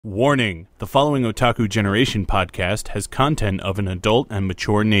Warning: the following Otaku Generation podcast has content of an adult and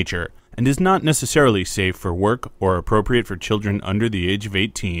mature nature, and is not necessarily safe for work or appropriate for children under the age of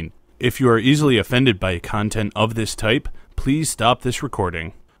 18. If you are easily offended by content of this type, please stop this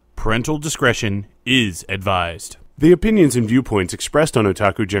recording. Parental discretion is advised. The opinions and viewpoints expressed on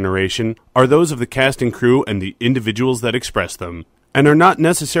Otaku Generation are those of the cast and crew and the individuals that express them, and are not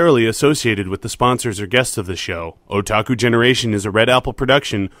necessarily associated with the sponsors or guests of the show. Otaku Generation is a Red Apple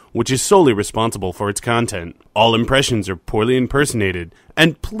production, which is solely responsible for its content. All impressions are poorly impersonated,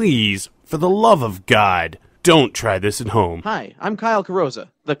 and please, for the love of God, don't try this at home. Hi, I'm Kyle Carosa,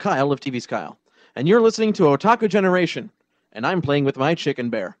 the Kyle of TV's Kyle, and you're listening to Otaku Generation, and I'm playing with my chicken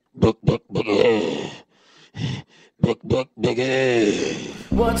bear. Big,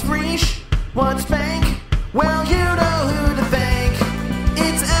 What's Freesh? What's Bank? Well, you know who to thank.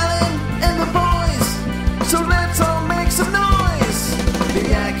 It's Ellen and the boys, so let's all make some noise. The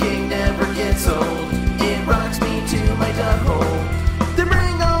yakking never gets old. It rocks me to my duck hole. They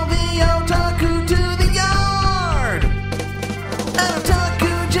bring all the otaku to the yard. An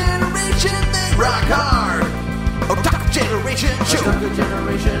Otaku Generation, they rock hard. Otaku Generation Show. Otaku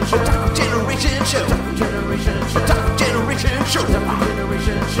Generation Show. Otaku Generation Show. Otaku Generation Show. Otaku Generation Show. Otaku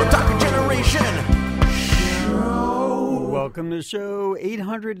Generation Show. Otaku Generation. Welcome to show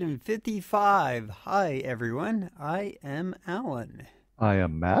 855. Hi, everyone. I am Alan. I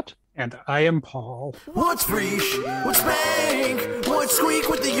am Matt. And I am Paul. What's Freesh? What's Bank? What's Squeak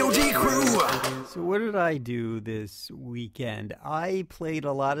with the OG crew? So what did I do this weekend? I played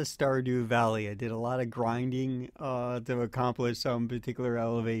a lot of Stardew Valley. I did a lot of grinding to accomplish some particular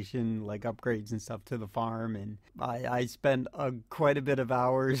elevation, like upgrades and stuff to the farm. And I spent quite a bit of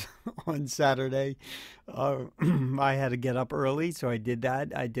hours on Saturday. I had to get up early, so I did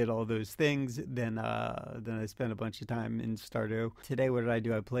that. I did all those things. Then I spent a bunch of time in Stardew. Today, what did I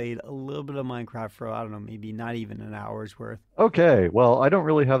do? I played a little bit of Minecraft for, I don't know, maybe not even an hour's worth. Okay, well, I don't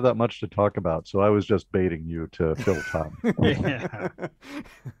really have that much to talk about, so I was just baiting you to fill time. Yeah.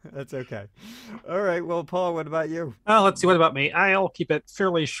 That's okay. All right, well, Paul, what about you? Let's see, what about me? I'll keep it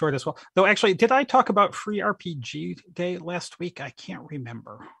fairly short as well. Though, actually, did I talk about Free RPG Day last week? I can't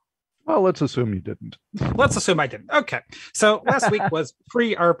remember. Well, let's assume you didn't. Let's assume I didn't. Okay. So last week was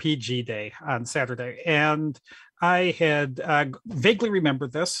Free RPG Day on Saturday, and I had vaguely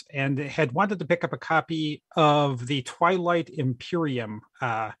remembered this and had wanted to pick up a copy of the Twilight Imperium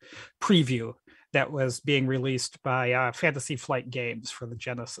preview that was being released by Fantasy Flight Games for the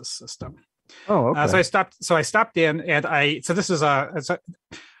Genesis system. Oh, okay. So I stopped in, and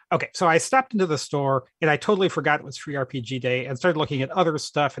so I stopped into the store and I totally forgot it was Free RPG Day and started looking at other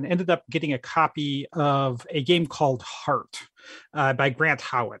stuff and ended up getting a copy of a game called Heart by Grant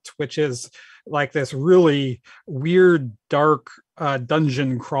Howitt, which is like this really weird, dark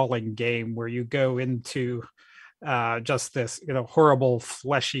dungeon crawling game where you go into just this, horrible,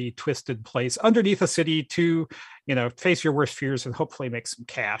 fleshy, twisted place underneath a city to, face your worst fears and hopefully make some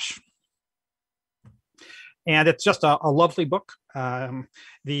cash. And it's just a lovely book.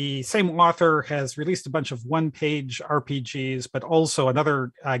 The same author has released a bunch of one-page RPGs, but also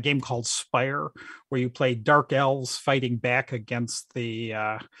another game called Spire, where you play dark elves fighting back against the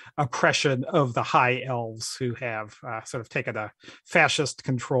oppression of the high elves who have sort of taken a fascist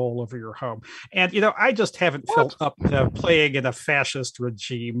control over your home. And, I just haven't felt up to playing in a fascist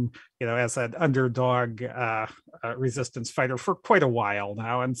regime, as an underdog resistance fighter for quite a while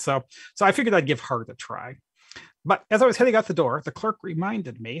now. And so I figured I'd give Heart a try. But as I was heading out the door, the clerk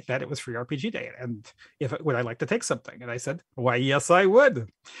reminded me that it was Free RPG Day, and would I like to take something? And I said, "Why, yes, I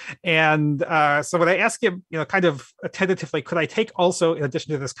would." And so when I asked him, kind of tentatively, could I take also, in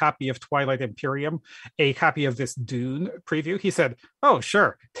addition to this copy of Twilight Imperium, a copy of this Dune preview? He said, "Oh,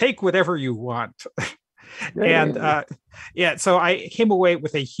 sure, take whatever you want." So I came away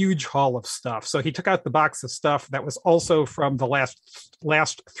with a huge haul of stuff. So he took out the box of stuff that was also from the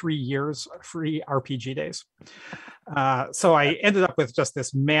last 3 years Free RPG Days. So I ended up with just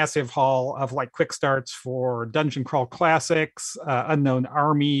this massive haul of like quick starts for Dungeon Crawl Classics, Unknown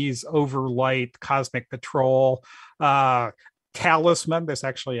Armies, Overlight, Cosmic Patrol, Talisman. There's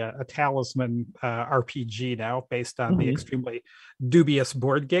actually a Talisman RPG now based on the extremely dubious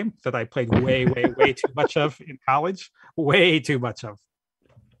board game that I played way too much of in college. Way too much of.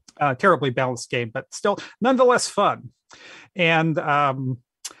 Terribly balanced game, but still nonetheless fun. And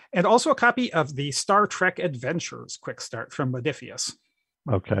also a copy of the Star Trek Adventures quick start from Modifius.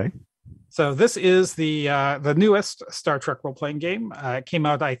 Okay. So this is the newest Star Trek role-playing game. It came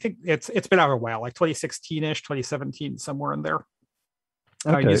out, I think it's been out a while, like 2016-ish, 2017, somewhere in there.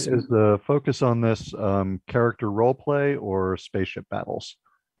 Okay, is the focus on this character role play or spaceship battles?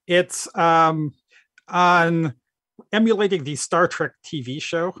 It's on emulating the Star Trek TV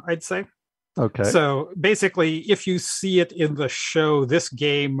show, I'd say. Okay. So basically, if you see it in the show, this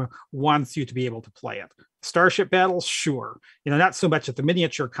game wants you to be able to play it. Starship battles, sure. Not so much at the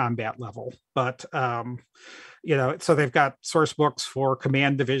miniature combat level, but so they've got source books for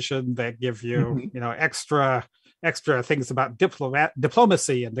Command Division that give you, extra things about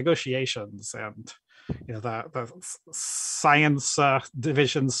diplomacy and negotiations, and the science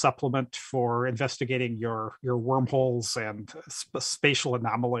division supplement for investigating your wormholes and spatial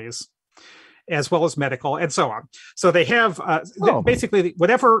anomalies, as well as medical and so on. So they have basically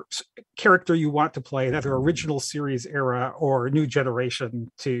whatever character you want to play, either original series era or new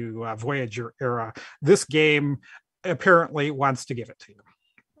generation to Voyager era. This game apparently wants to give it to you.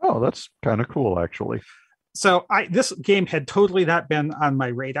 Oh, that's kind of cool, actually. So this game had totally not been on my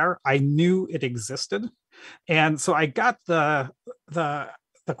radar. I knew it existed. And so I got the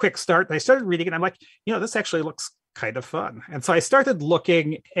quick start. I started reading it. I'm like, this actually looks kind of fun. And so I started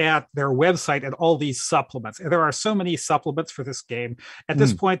looking at their website and all these supplements. And there are so many supplements for this game. At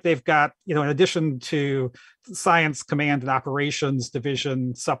this point, they've got, in addition to Science, Command, and Operations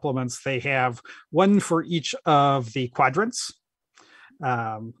Division supplements, they have one for each of the quadrants,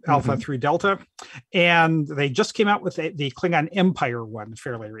 Alpha through Delta. And they just came out with the Klingon Empire one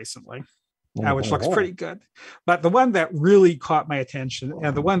fairly recently. Which looks pretty good. But the one that really caught my attention,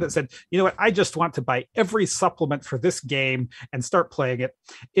 and the one that said, I just want to buy every supplement for this game and start playing it,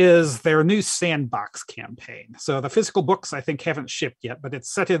 is their new sandbox campaign. So the physical books, I think, haven't shipped yet, but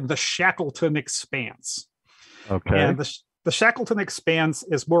it's set in the Shackleton Expanse. Okay. And the Shackleton Expanse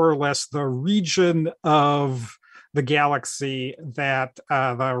is more or less the region of the galaxy that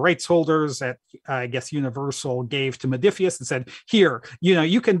the rights holders at, I guess, Universal gave to Modiphius and said, here,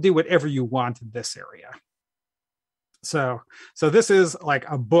 you can do whatever you want in this area. So this is like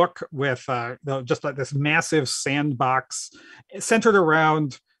a book with just like this massive sandbox centered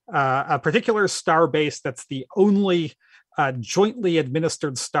around a particular star base that's the only jointly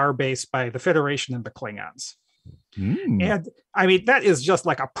administered star base by the Federation and the Klingons. And I mean, that is just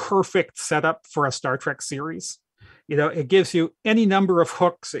like a perfect setup for a Star Trek series. It gives you any number of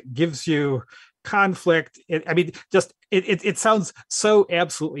hooks. It gives you conflict. It sounds so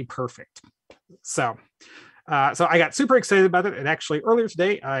absolutely perfect. So I got super excited about it. And actually earlier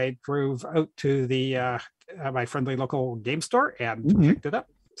today, I drove out to the my friendly local game store and picked it up.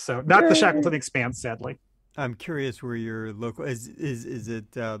 So not the Shackleton Expanse, sadly. I'm curious where your local is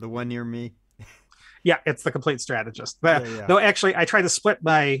it the one near me? Yeah, it's the Complete Strategist. Though actually, I try to split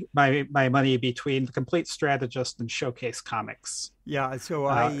my money between the Complete Strategist and Showcase Comics. Yeah, so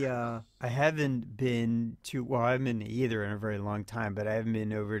I haven't been to, well, I haven't been to either in a very long time, but I haven't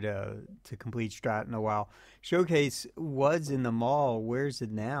been over to Complete Strat in a while. Showcase was in the mall. Where's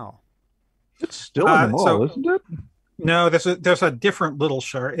it now? It's still in the mall, isn't it? No, there's a different little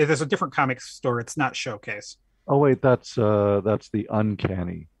shore. There's a different comic store. It's not Showcase. Oh wait, that's the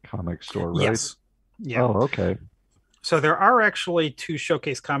Uncanny comic store, right? Yes. Yeah. Oh, okay. So there are actually two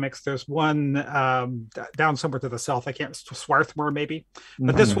Showcase comics. There's one down somewhere to the south. I can't, Swarthmore maybe,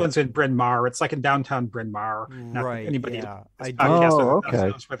 but this one's in Bryn Mawr. It's like in downtown Bryn Mawr. Not right. Anybody Yeah.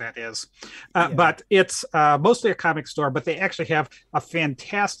 knows where that is. But it's mostly a comic store, but they actually have a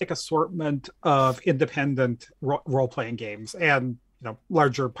fantastic assortment of independent role-playing games and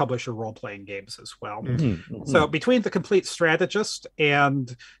larger publisher role-playing games as well. So between the Complete Strategist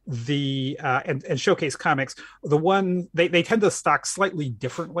and the and Showcase Comics, the one they tend to stock slightly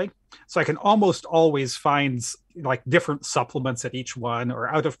differently. So I can almost always find like different supplements at each one or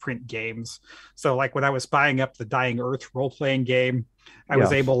out of print games. So like when I was buying up the Dying Earth role-playing game, I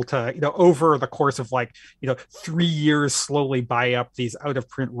was able to, over the course of 3 years, slowly buy up these out of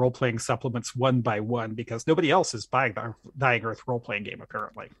print role-playing supplements one by one, because nobody else is buying the Dying Earth role-playing game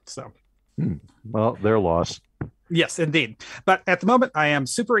apparently. So, well, their loss. Yes, indeed. But at the moment, I am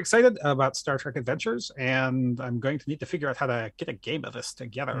super excited about Star Trek Adventures, and I'm going to need to figure out how to get a game of this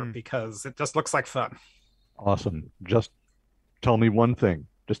together because it just looks like fun. Awesome. Just tell me one thing.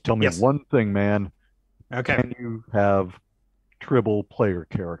 Just tell me one thing, man. Okay. Can you have Tribble player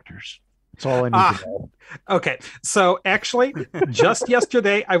characters? That's all I need to know. Okay. So actually, just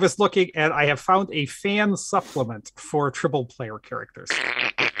yesterday, I was looking and I have found a fan supplement for Tribble player characters.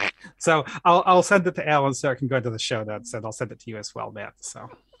 So I'll send it to Alan so I can go into the show notes, and I'll send it to you as well, Matt. So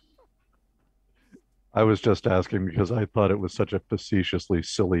I was just asking because I thought it was such a facetiously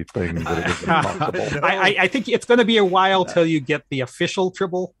silly thing that it was impossible. I think it's going to be a while till you get the official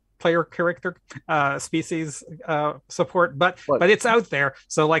Tribble player character species support, but it's out there.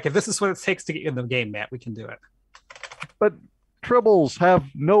 So if this is what it takes to get you in the game, Matt, we can do it. But Tribbles have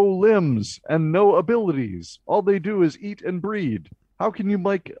no limbs and no abilities. All they do is eat and breed. How can you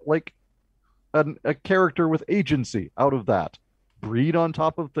make like a character with agency out of that? Breed on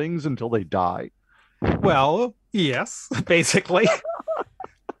top of things until they die? Well, yes, basically.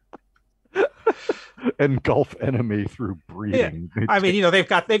 Engulf enemy through Yeah. breeding. I mean, you've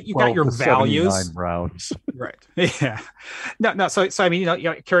got your 12 to 79 values. rounds. Right. Yeah. No. So I mean,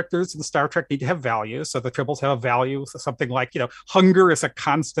 characters in Star Trek need to have values. So the Tribbles have a value. So something like, hunger is a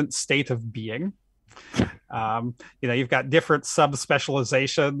constant state of being. You've got different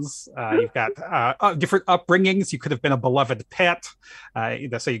subspecializations. You've got different upbringings. You could have been a beloved pet.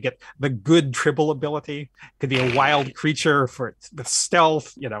 So you get the good Tribble ability. Could be a wild creature with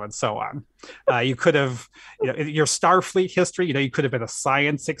stealth, and so on. You could have, your Starfleet history. You could have been a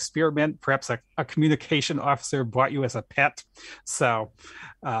science experiment. Perhaps a communication officer brought you as a pet. So.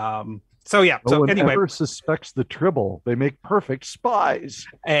 Yeah. No one ever suspects the Tribble. They make perfect spies.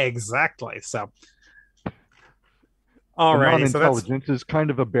 Exactly. So. All right. Non-intelligence is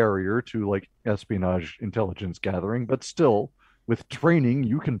kind of a barrier to like espionage intelligence gathering, but still, with training,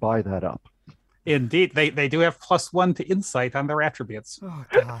 you can buy that up. Indeed, they do have +1 to insight on their attributes. Oh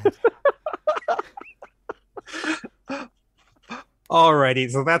God. Alrighty,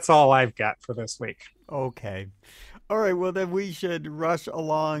 so that's all I've got for this week. Okay. All right. Well, then we should rush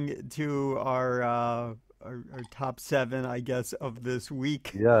along to our top 7, I guess, of this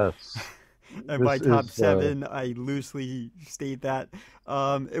week. Yes. And by top 7, I loosely state that.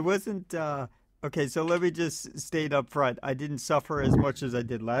 It wasn't... okay, so let me just state up front. I didn't suffer as much as I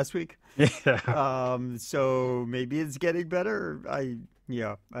did last week. Yeah. So maybe it's getting better. I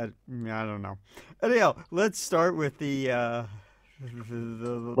don't know. Anyhow, let's start with the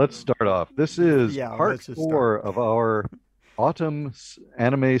Let's start off. This is part 4 of our autumn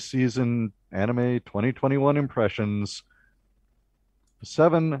anime season, anime 2021 impressions.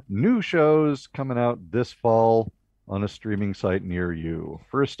 7 new shows coming out this fall on a streaming site near you.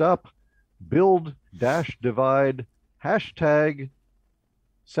 First up, Build-Divide #Septuple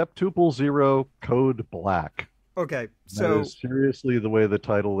Zero Code Black. Okay, so that is seriously the way the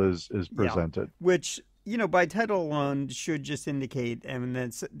title is presented. Yeah, which, by title alone should just indicate, and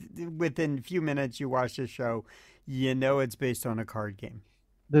then within a few minutes you watch the show, it's based on a card game.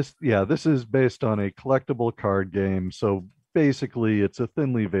 This is based on a collectible card game, so basically it's a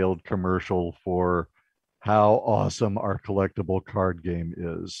thinly veiled commercial for how awesome our collectible card game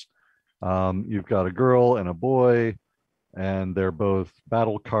is. You've got a girl and a boy, and they're both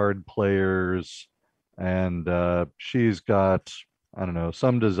battle card players, and she's got, I don't know,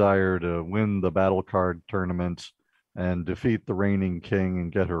 some desire to win the battle card tournament and defeat the reigning king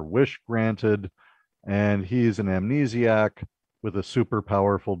and get her wish granted, and he's an amnesiac with a super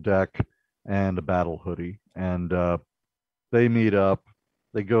powerful deck and a battle hoodie, and they meet up,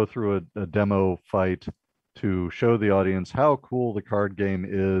 they go through a demo fight to show the audience how cool the card game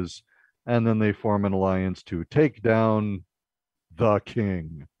is, and then they form an alliance to take down the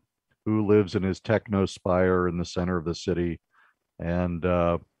king, who lives in his techno spire in the center of the city. And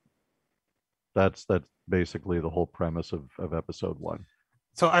that's basically the whole premise of episode 1.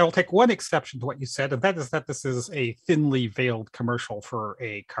 So I will take one exception to what you said, and that is that this is a thinly veiled commercial for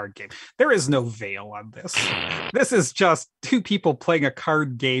a card game. There is no veil on this. This is just 2 people playing a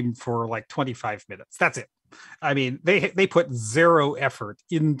card game for like 25 minutes. That's it. I mean, they put 0 effort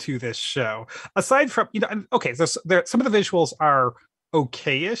into this show. Aside from, okay, so some of the visuals are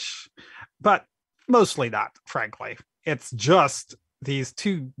okay-ish, but mostly not, frankly. It's just these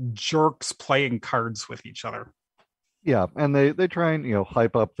 2 jerks playing cards with each other. Yeah, and they try and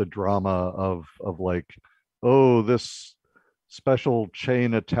hype up the drama of like, oh, this special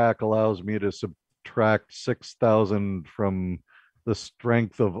chain attack allows me to subtract 6,000 from the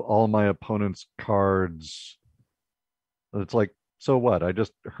strength of all my opponent's cards. It's like, so what? I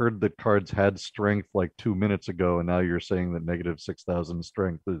just heard that cards had strength like 2 minutes ago, and now you're saying that negative 6,000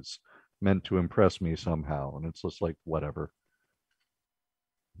 strength is meant to impress me somehow, and it's just like, whatever.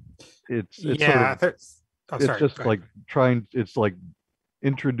 It's yeah, sort of, it's just like it's like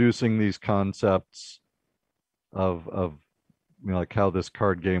introducing these concepts of like how this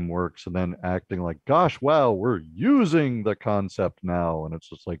card game works, and then acting like, gosh, wow, we're using the concept now, and it's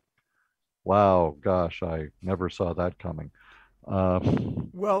just like, wow, gosh, I never saw that coming.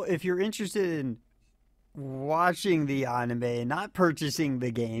 Well, if you're interested in watching the anime and not purchasing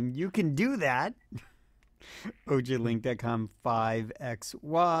the game, you can do that. ojlink.com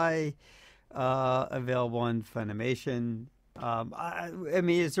 5xy, available on Funimation. I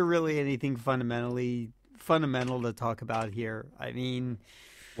mean, is there really anything fundamental to talk about here? I mean,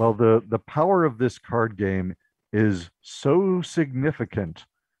 well, the power of this card game is so significant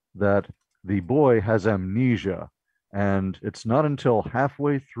that the boy has amnesia. And it's not until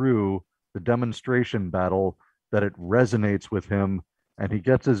halfway through the demonstration battle that it resonates with him and he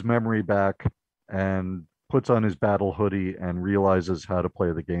gets his memory back and puts on his battle hoodie and realizes how to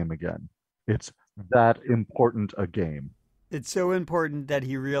play the game again. It's that important a game. It's so important that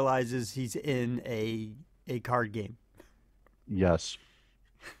he realizes he's in a card game. Yes.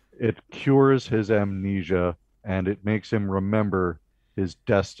 It cures his amnesia and it makes him remember his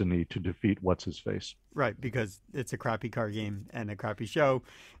destiny to defeat what's his face. Right, because it's a crappy card game and a crappy show.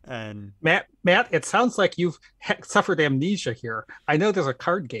 And Matt, it sounds like you've suffered amnesia here. I know there's a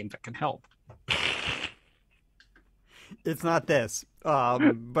card game that can help. it's not this, but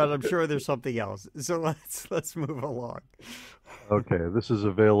I'm sure there's something else. So let's move along. Okay, this is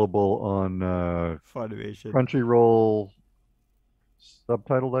available on Funimation. Crunchyroll,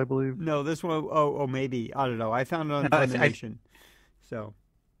 subtitled, I believe. No, this one. Oh, maybe I don't know. I found it on I- Funimation. So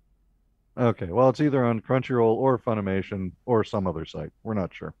Okay, well, it's either on Crunchyroll or Funimation or some other site. We're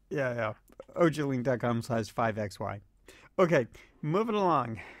not sure. yeah. ojlink.com/5xy. Okay, moving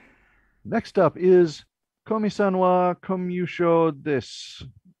along. Next up is Komi-san wa komyusho desu,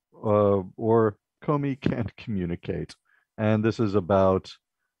 or Komi can't communicate. And this is about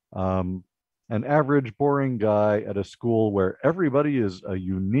an average, boring guy at a school where everybody is a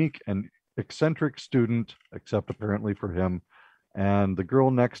unique and eccentric student, except apparently for him. And the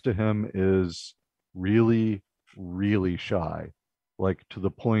girl next to him is really, really shy, like to the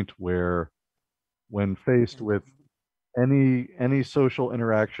point where when faced with any social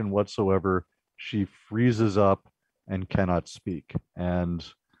interaction whatsoever, she freezes up and cannot speak. And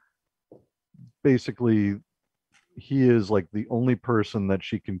basically, he is like the only person that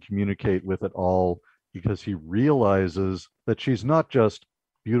she can communicate with at all because he realizes that she's not just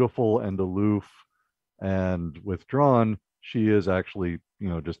beautiful and aloof and withdrawn. She is actually,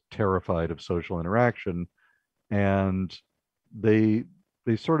 just terrified of social interaction. And they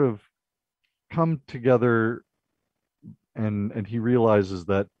sort of come together, and he realizes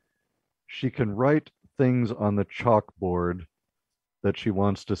that she can write things on the chalkboard that she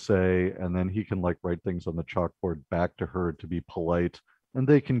wants to say, and then he can like write things on the chalkboard back to her to be polite, and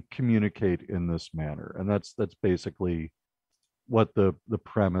they can communicate in this manner. And that's basically what the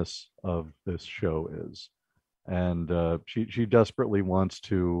premise of this show is. And she desperately wants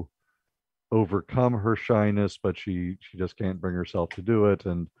to overcome her shyness, but she just can't bring herself to do it.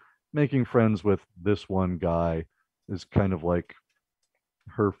 And making friends with this one guy is kind of like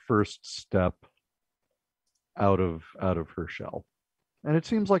her first step out of her shell. And it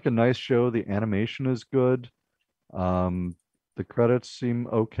seems like a nice show. The animation is good. The credits seem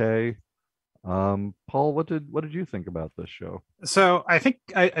okay. Paul, what did you think about this show? So I think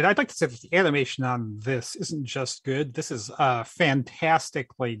I'd like to say that the animation on this isn't just good. This is a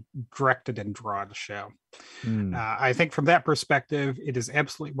fantastically directed and drawn show. I think from that perspective, it is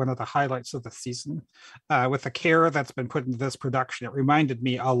absolutely one of the highlights of the season. With the care that's been put into this production, it reminded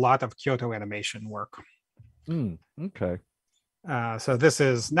me a lot of Kyoto Animation work. Okay. So this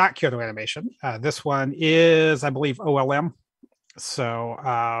is not Kyoto Animation. This one is, I believe, OLM. So,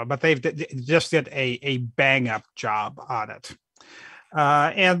 but just did a bang up job on it.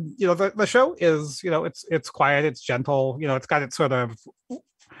 And the show is, it's quiet, it's gentle, it's got its sort of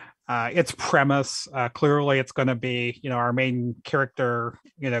its premise. Clearly it's going to be, our main character,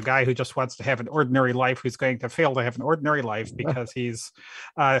 guy who just wants to have an ordinary life, who's going to fail to have an ordinary life because he's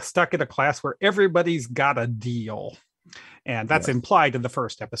stuck in a class where everybody's got a deal. And that's implied in the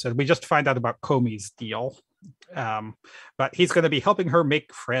first episode. We just find out about Komi's deal. But he's going to be helping her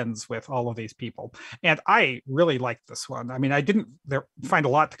make friends with all of these people. And I really like this one. I mean, I didn't find a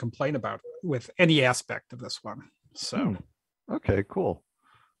lot to complain about with any aspect of this one. So, okay, cool.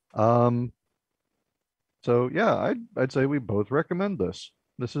 So yeah, I'd say we both recommend this.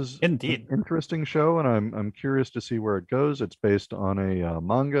 This is indeed an interesting show, and I'm curious to see where it goes. It's based on a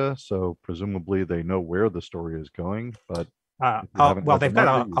manga, so presumably they know where the story is going. But they've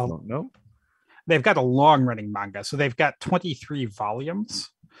got a long running manga, so they've got 23 volumes.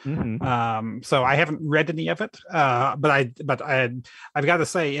 So I haven't read any of it, but I've got to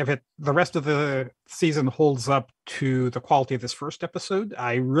say, if the rest of the season holds up to the quality of this first episode,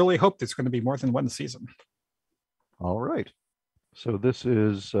 I really hope there's going to be more than one season. All right. So this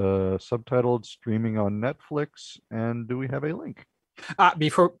is subtitled, streaming on Netflix, and do we have a link?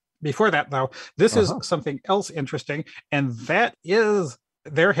 Before that, though, this is something else interesting, and that is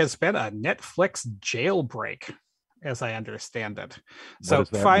there has been a Netflix jailbreak, as I understand it. So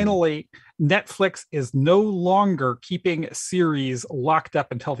finally, Netflix is no longer keeping series locked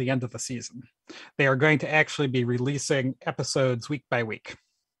up until the end of the season. They are going to actually be releasing episodes week by week.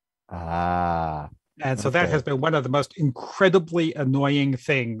 Ah, And so that has been one of the most incredibly annoying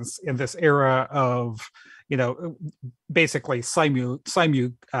things in this era of, basically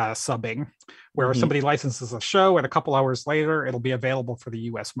subbing, where somebody licenses a show and a couple hours later it'll be available for the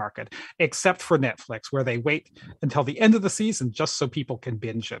US market, except for Netflix, where they wait until the end of the season just so people can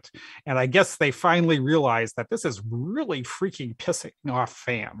binge it. And I guess they finally realized that this is really freaking pissing off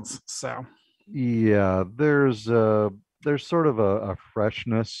fans. So yeah, there's sort of a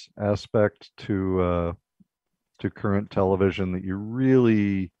freshness aspect to current television that you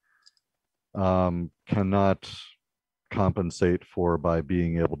really cannot compensate for by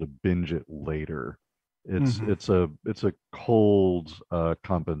being able to binge it later. It's a cold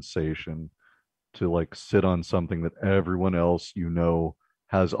compensation to like sit on something that everyone else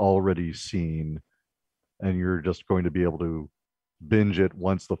has already seen, and you're just going to be able to binge it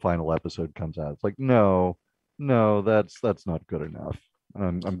once the final episode comes out. It's like, no, that's not good enough.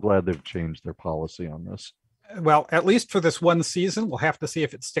 I'm glad they've changed their policy on this. Well, at least for this one season, we'll have to see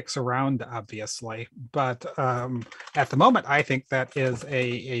if it sticks around, obviously. But at the moment, I think that is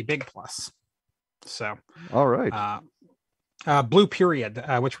a big plus. So, all right. Blue Period,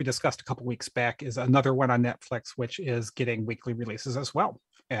 which we discussed a couple weeks back, is another one on Netflix, which is getting weekly releases as well.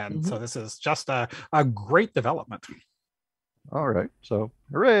 And so this is just a great development. All right. So,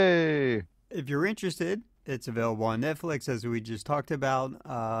 hooray! If you're interested, it's available on Netflix, as we just talked about,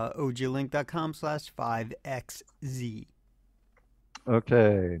 oglink.com/5xz.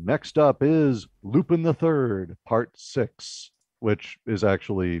 Okay, next up is Lupin the Third, Part 6, which is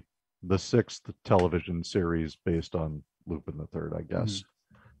actually the 6th television series based on Lupin the Third, I guess.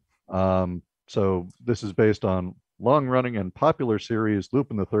 So this is based on long-running and popular series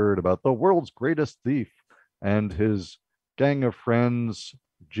Lupin the Third about the world's greatest thief and his gang of friends,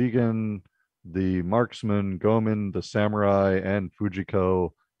 Jigen, the marksman, Gomen, the samurai, and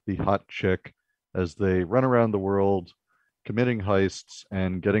Fujiko, the hot chick, as they run around the world committing heists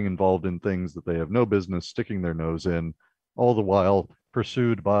and getting involved in things that they have no business sticking their nose in, all the while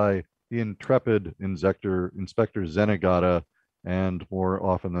pursued by the intrepid Inspector Zenigata, and more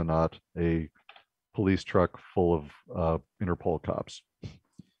often than not, a police truck full of Interpol cops.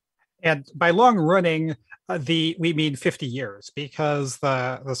 And by long running, we mean 50 years, because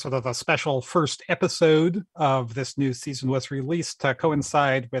the sort of a special first episode of this new season was released to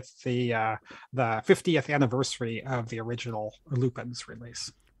coincide with the 50th anniversary of the original Lupin's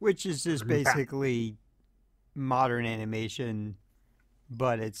release, which is just basically modern animation,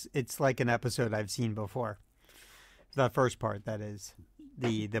 but it's like an episode I've seen before. The first part, that is,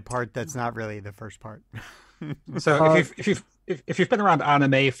 the part that's not really the first part. So if you've been around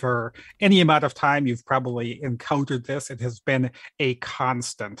anime for any amount of time, you've probably encountered this. It has been a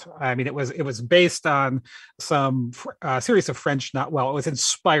constant. I mean, it was based on some series of French, it was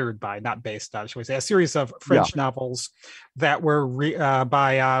inspired by, not based on, shall we say, a series of French novels that were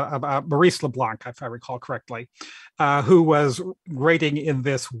by Maurice Leblanc, if I recall correctly, who was writing in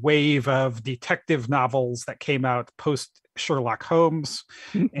this wave of detective novels that came out post Sherlock Holmes,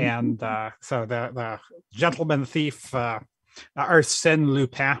 and so the gentleman thief Arsène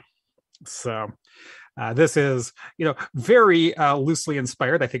Lupin. So this is, very loosely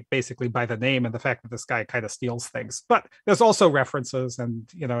inspired, I think, basically by the name and the fact that this guy kind of steals things. But there's also references,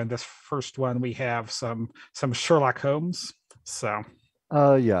 and in this first one we have some Sherlock Holmes. So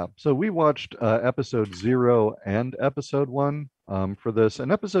so we watched episode 0 and episode 1 for this,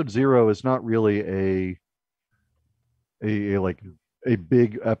 and episode 0 is not really a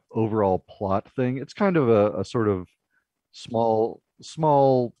big overall plot thing. It's kind of a sort of small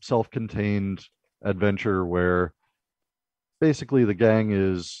self-contained adventure where basically the gang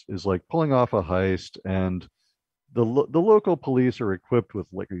is like pulling off a heist, and the local police are equipped with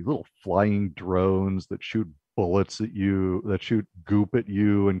like these little flying drones that shoot bullets at you, that shoot goop at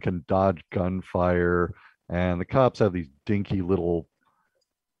you, and can dodge gunfire. And the cops have these dinky little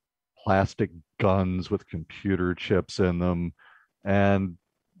plastic guns with computer chips in them, and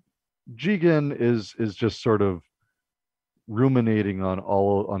Jigen is just sort of ruminating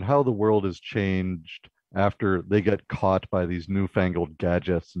on how the world has changed after they get caught by these newfangled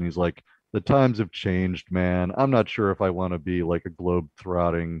gadgets, and he's like, the times have changed, man. I'm not sure if I want to be like a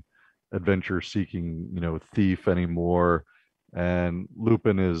globe-trotting, adventure-seeking, thief anymore. And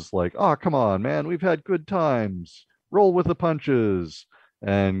Lupin is like, oh, come on, man, we've had good times, roll with the punches.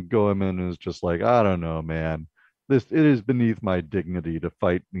 And Goemon is just like, I don't know, man. It is beneath my dignity to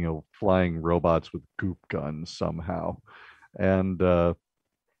fight, flying robots with goop guns somehow. And the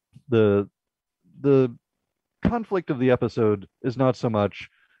conflict of the episode is not so much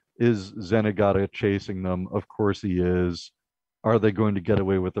Is Zenigata chasing them? Of course he is. Are they going to get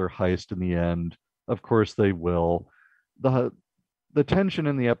away with their heist in the end? Of course they will. The the tension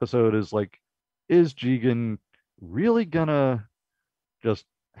in the episode is like, is Jigen really gonna just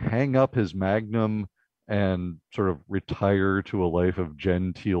hang up his magnum and sort of retire to a life of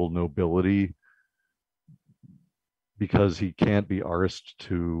genteel nobility because he can't be arsed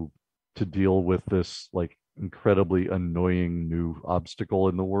to deal with this like incredibly annoying new obstacle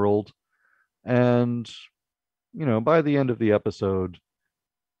in the world? And by the end of the episode,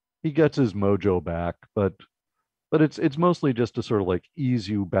 he gets his mojo back, but it's mostly just to sort of like ease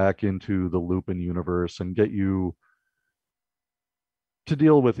you back into the Lupin universe and get you to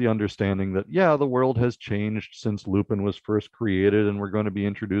deal with the understanding that, yeah, the world has changed since Lupin was first created, and we're going to be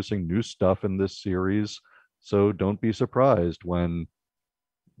introducing new stuff in this series. So don't be surprised when,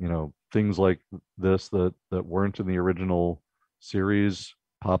 things like this that weren't in the original series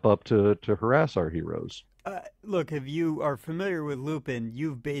pop up to harass our heroes. Look, if you are familiar with Lupin,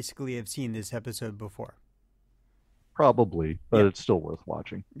 you basically have seen this episode before. Probably, but Yeah. it's still worth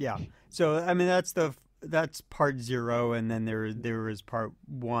watching. Yeah. So I mean, that's part 0, and then there is part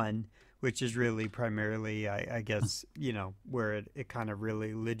 1, which is really primarily, I guess, where it kind of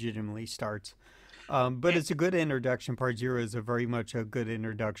really legitimately starts. But it's a good introduction. Part 0 is a very much a good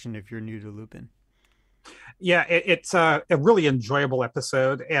introduction if you're new to Lupin. Yeah, it's a really enjoyable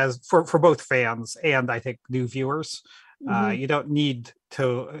episode as for both fans and I think new viewers. You don't need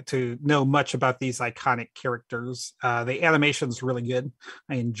to know much about these iconic characters. The animation's really good.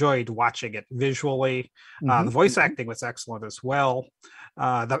 I enjoyed watching it visually. The voice acting was excellent as well.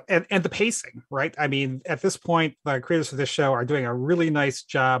 And the pacing, right? I mean, at this point, the creators of this show are doing a really nice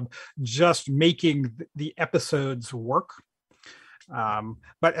job just making the episodes work.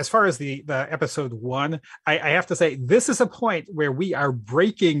 But as far as the episode 1, I have to say this is a point where we are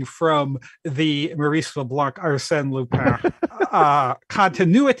breaking from the Maurice LeBlanc Arsène Lupin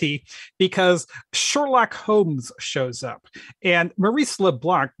continuity, because Sherlock Holmes shows up, and Maurice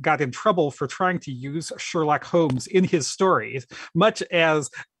LeBlanc got in trouble for trying to use Sherlock Holmes in his stories, much as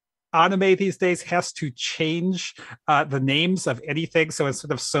anime these days has to change the names of anything. So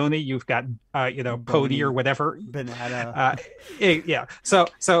instead of Sony, you've got Pony or whatever. Banana. Yeah. So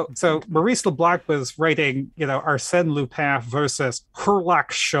Maurice LeBlanc was writing, Arsène Lupin versus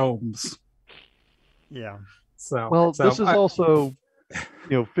Sherlock Holmes. Yeah. This is also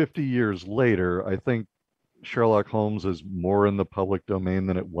 50 years later. I think Sherlock Holmes is more in the public domain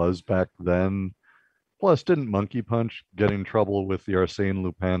than it was back then. Plus, didn't Monkey Punch get in trouble with the Arsène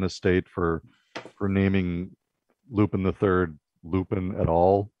Lupin estate for naming Lupin III Lupin at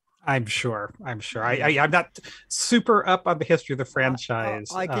all? I'm sure. I'm not super up on the history of the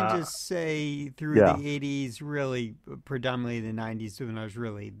franchise. I can just say through the 80s, really predominantly the 90s, when I was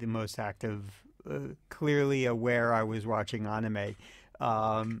really the most active, clearly aware I was watching anime.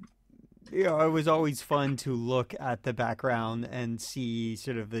 It was always fun to look at the background and see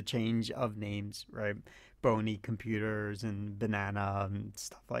sort of the change of names, right? Bony computers and banana and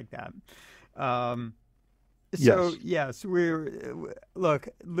stuff like that. Yes, look,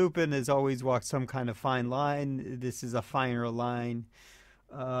 Lupin has always walked some kind of fine line. This is a finer line.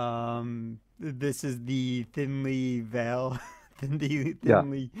 This is the thinly veil.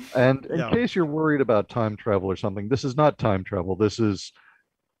 thinly. And in case you're worried about time travel or something, this is not time travel. This is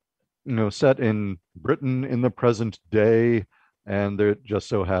set in Britain in the present day, and there just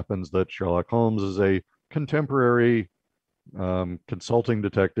so happens that Sherlock Holmes is a contemporary consulting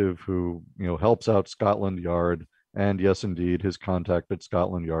detective who helps out Scotland Yard, and yes, indeed, his contact at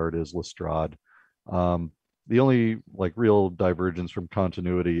Scotland Yard is Lestrade. The only real divergence from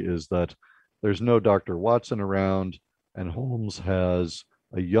continuity is that there's no Dr. Watson around, and Holmes has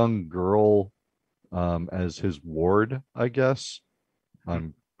a young girl as his ward, I guess.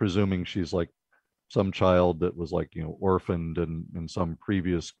 I'm presuming she's some child that was orphaned in some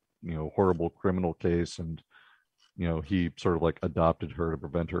previous horrible criminal case, and he sort of adopted her to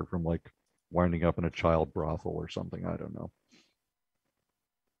prevent her from winding up in a child brothel or something. I don't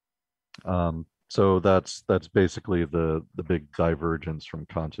know. So that's basically the big divergence from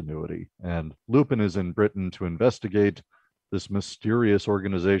continuity. And Lupin is in Britain to investigate this mysterious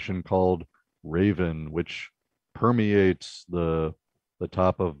organization called Raven, which permeates the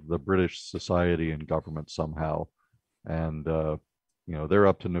top of the British society and government somehow, and they're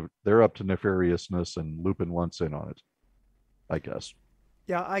up to nefariousness, and Lupin wants in on it, I guess.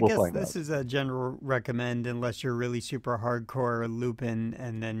 Yeah, I guess this is a general recommend unless you're really super hardcore Lupin,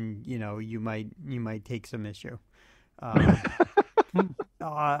 and then you might take some issue.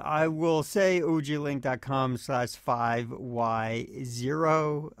 I will say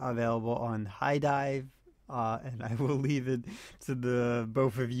oglink.com/5y0 available on High Dive. And I will leave it to the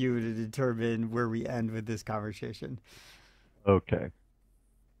both of you to determine where we end with this conversation. Okay.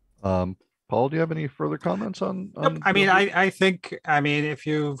 Paul, do you have any further comments on? Nope. I mean, I think, if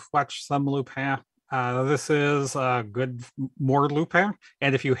you've watched some Lupin, this is a good more Lupin,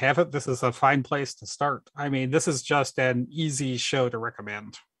 and if you haven't, this is a fine place to start. I mean, this is just an easy show to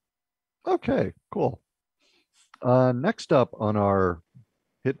recommend. Okay, cool. Next up on our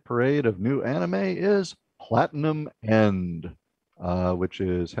hit parade of new anime is Platinum End, which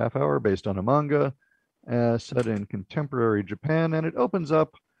is half hour based on a manga set in contemporary Japan, and it opens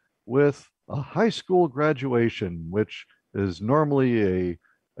up with a high school graduation, which is normally a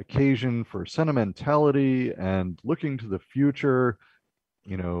occasion for sentimentality and looking to the future,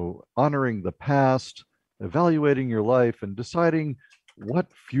 honoring the past, evaluating your life, and deciding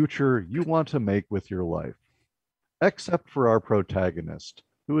what future you want to make with your life. Except for our protagonist,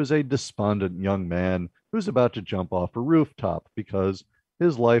 who is a despondent young man who's about to jump off a rooftop because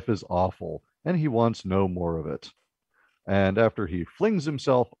his life is awful and he wants no more of it. And after he flings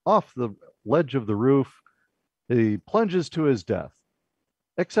himself off the ledge of the roof, he plunges to his death.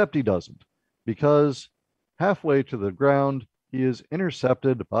 Except he doesn't, because halfway to the ground, he is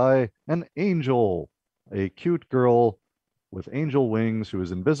intercepted by an angel, a cute girl with angel wings who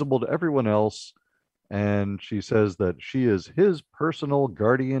is invisible to everyone else. And she says that she is his personal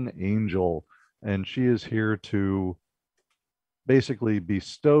guardian angel, and she is here to basically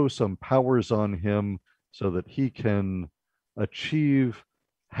bestow some powers on him so that he can achieve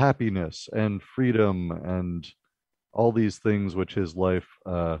happiness and freedom and all these things which his life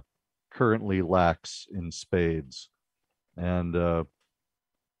currently lacks in spades. And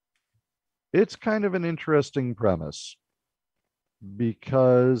it's kind of an interesting premise,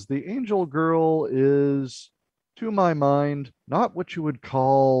 because the angel girl is, to my mind, not what you would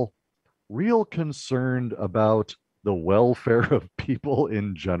call real concerned about the welfare of people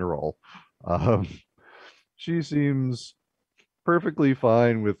in general. She seems perfectly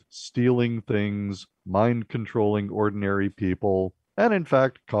fine with stealing things, mind controlling ordinary people, and in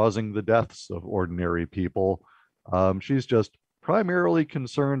fact, causing the deaths of ordinary people. She's just primarily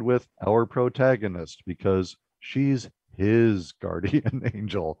concerned with our protagonist because she's his guardian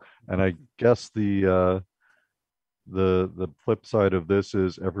angel. And I guess the flip side of this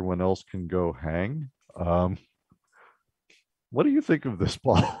is everyone else can go hang. What do you think of this,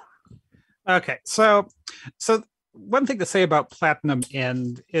 Paul? Okay, so one thing to say about Platinum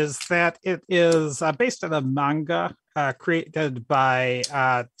End is that it is based on a manga created by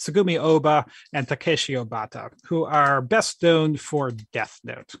Tsugumi Oba and Takeshi Obata, who are best known for Death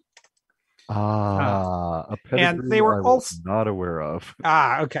Note. A pedigree and they were I was not aware of.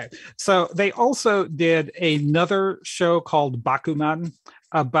 Okay. So they also did another show called Bakuman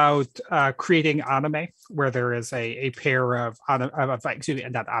about creating anime, where there is a pair of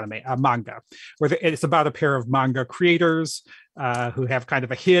manga, where it's about a pair of manga creators who have kind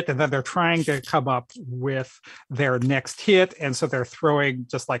of a hit, and then they're trying to come up with their next hit, and so they're throwing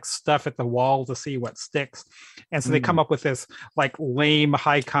just like stuff at the wall to see what sticks, and so they come up with this like lame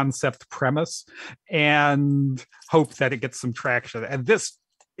high concept premise and hope that it gets some traction. And this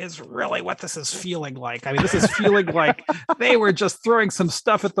is really what this is feeling like. I mean, this is feeling like they were just throwing some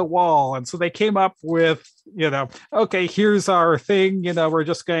stuff at the wall. And so they came up with, okay, here's our thing. We're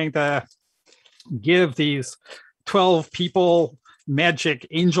just going to give these 12 people magic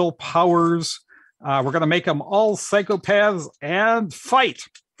angel powers. We're going to make them all psychopaths and fight.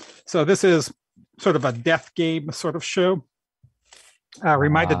 So this is sort of a death game sort of show.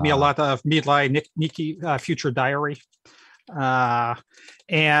 Reminded me a lot of Midlai Nikki Future Diary.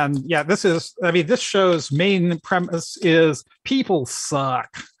 And yeah, this show's main premise is people suck,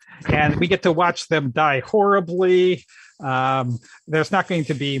 and we get to watch them die horribly. There's not going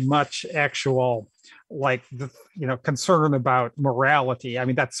to be much actual concern about morality. I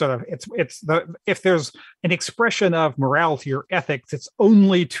mean, that's sort of if there's an expression of morality or ethics, it's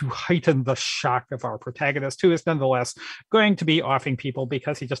only to heighten the shock of our protagonist, who is nonetheless going to be offing people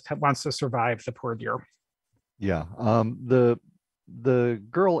because he just wants to survive the poor dear. Yeah. The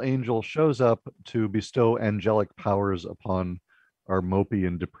girl angel shows up to bestow angelic powers upon our mopey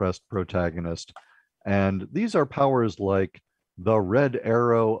and depressed protagonist. And these are powers like the red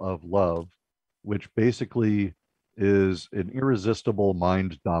arrow of love, which basically is an irresistible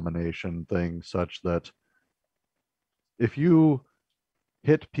mind domination thing, such that if you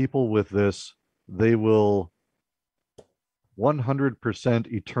hit people with this, they will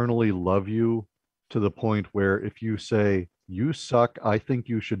 100% eternally love you, to the point where if you say, You suck. I think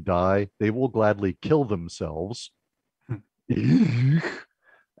you should die. They will gladly kill themselves. And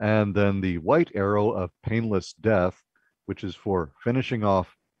then the white arrow of painless death, which is for finishing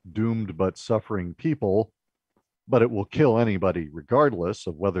off doomed but suffering people, but it will kill anybody regardless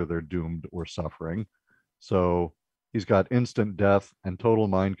of whether they're doomed or suffering. So he's got instant death and total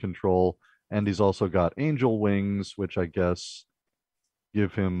mind control, and he's also got angel wings, which I guess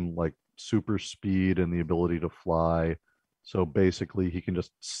give him like super speed and the ability to fly. So basically, he can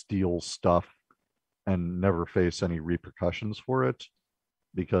just steal stuff and never face any repercussions for it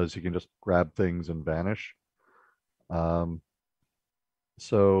because he can just grab things and vanish. Um,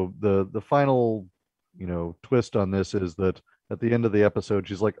 so the final twist on this is that at the end of the episode,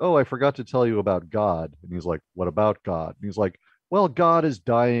 she's like, "Oh, I forgot to tell you about God," and he's like, "What about God?" And he's like, "Well, God is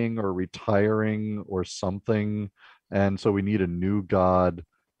dying or retiring or something, and so we need a new God.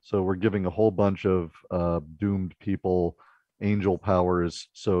 So we're giving a whole bunch of doomed people angel powers,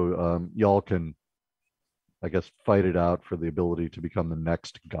 so y'all can, I guess, fight it out for the ability to become the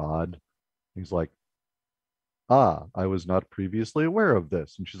next God." He's like, "Ah, I was not previously aware of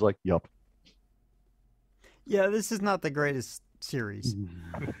this," and she's like, "Yup." Yeah, this is not the greatest series.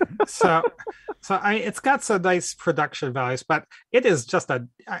 so it's got some nice production values, but it is just I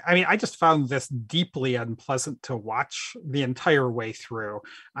just found this deeply unpleasant to watch the entire way through.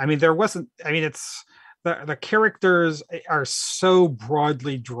 It's the characters are so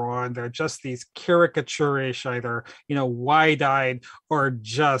broadly drawn. They're just these caricaturish, either wide-eyed or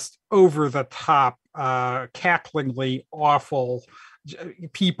just over the top, cacklingly awful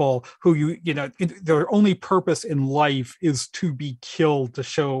people who their only purpose in life is to be killed, to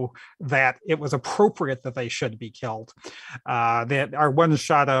show that it was appropriate that they should be killed. That our one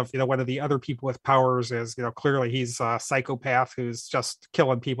shot of one of the other people with powers is clearly he's a psychopath who's just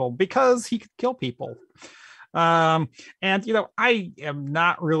killing people because he could kill people. And I am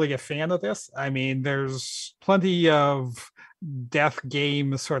not really a fan of this. I mean, there's plenty of death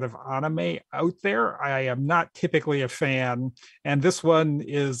game sort of anime out there. I am not typically a fan, and this one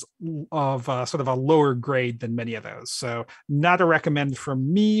is of sort of a lower grade than many of those. So not a recommend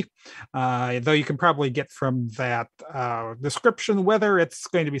from me, though you can probably get from that description whether it's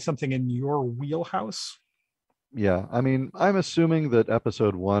going to be something in your wheelhouse. Yeah, I mean, I'm assuming that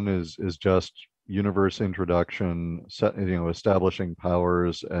episode 1 is just universe introduction, establishing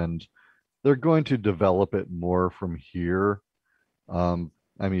powers, and they're going to develop it more from here.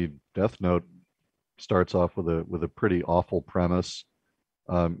 I mean, Death Note starts off with a pretty awful premise,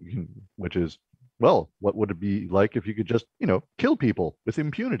 which is, well, what would it be like if you could just kill people with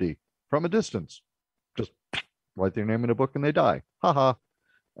impunity from a distance? Just write their name in a book and they die. Haha.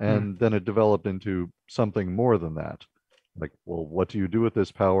 And then it developed into something more than that. Like, well, what do you do with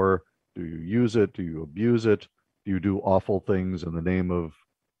this power? Do you use it? Do you abuse it? Do you do awful things in the name of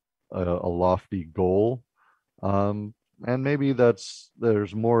a lofty goal? And maybe there's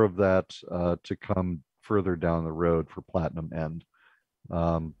more of that to come further down the road for Platinum End.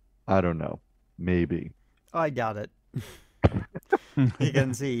 I don't know. Maybe. I doubt it. You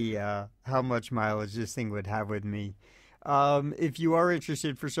can see how much mileage this thing would have with me. If you are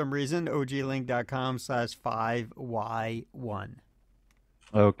interested for some reason, oglink.com/5y1.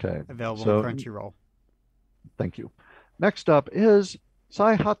 Okay. Available on Crunchyroll. Thank you. Next up is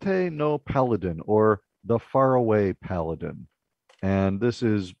Saihate no Paladin, or the Faraway Paladin. And this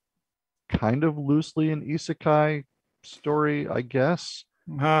is kind of loosely an isekai story, I guess.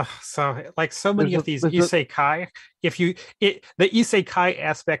 So like so many of these isekai, the isekai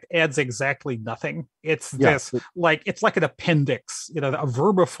aspect adds exactly nothing. It's it's like an appendix, a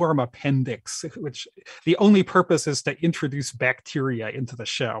vermiform appendix, which the only purpose is to introduce bacteria into the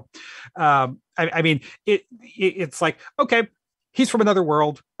show. It's like, okay, he's from another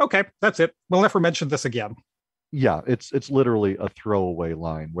world. Okay, that's it. We'll never mention this again. Yeah, it's literally a throwaway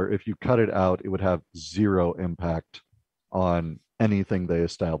line where if you cut it out, it would have zero impact on anything they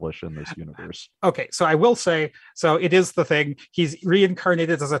establish in this universe. Okay, so I will say, so it is the thing. He's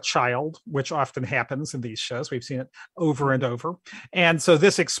reincarnated as a child, which often happens in these shows. We've seen it over and over. And so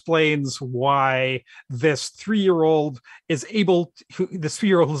this explains why this 3-year-old is this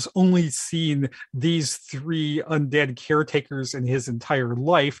 3-year-old has only seen these 3 undead caretakers in his entire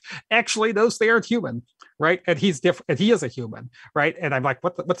life, actually knows they aren't human. Right. And he's different, and he is a human. Right. And I'm like,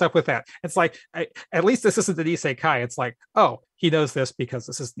 what's up with that? It's like, at least this isn't an isekai. It's like, oh, he knows this because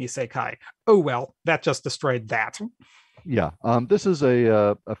this is an isekai. Oh, well, that just destroyed that. Yeah. This is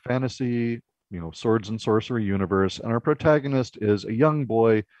a fantasy, swords and sorcery universe. And our protagonist is a young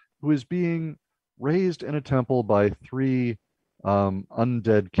boy who is being raised in a temple by 3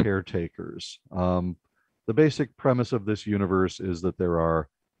 undead caretakers. the basic premise of this universe is that there are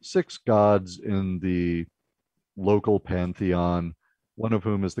 6 gods in the local pantheon, one of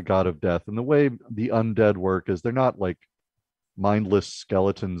whom is the god of death. And the way the undead work is they're not like mindless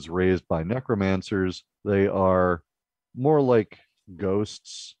skeletons raised by necromancers. They are more like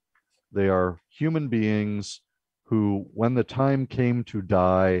ghosts. They are human beings who, when the time came to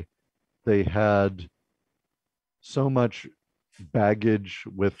die, they had so much baggage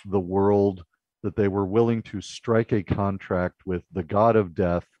with the world that they were willing to strike a contract with the god of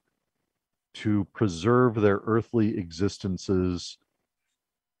death to preserve their earthly existences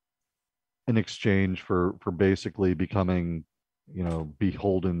in exchange for basically becoming,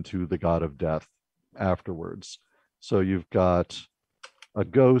 beholden to the god of death afterwards. So you've got a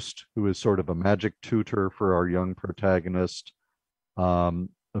ghost who is sort of a magic tutor for our young protagonist, a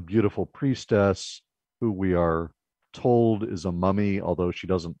beautiful priestess who we are told is a mummy, although she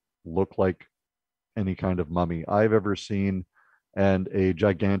doesn't look like any kind of mummy I've ever seen, and a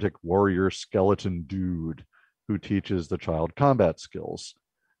gigantic warrior skeleton dude who teaches the child combat skills.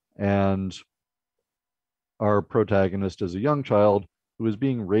 And our protagonist is a young child who is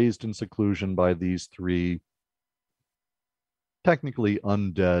being raised in seclusion by these 3 technically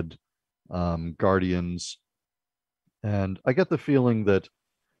undead guardians. And I get the feeling that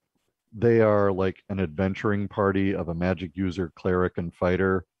they are like an adventuring party of a magic user, cleric, and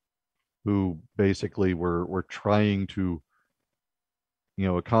fighter who basically were trying to,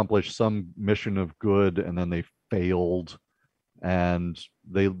 accomplish some mission of good, and then they failed. And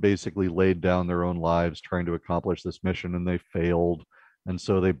they basically laid down their own lives trying to accomplish this mission, and they failed. And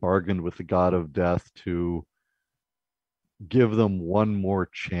so they bargained with the god of death to give them one more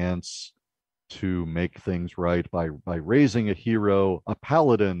chance to make things right by raising a hero, a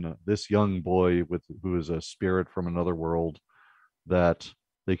paladin, this young boy who is a spirit from another world, that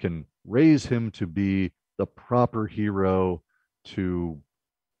they can raise him to be the proper hero to,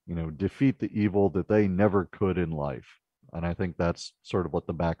 defeat the evil that they never could in life. And I think that's sort of what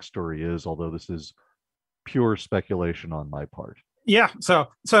the backstory is, although this is pure speculation on my part. Yeah. So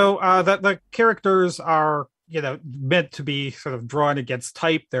the characters are meant to be sort of drawn against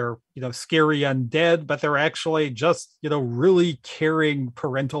type. They're scary undead, but they're actually just really caring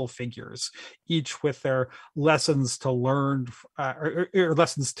parental figures, each with their lessons to learn or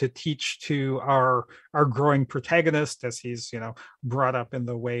lessons to teach to our growing protagonist as he's brought up in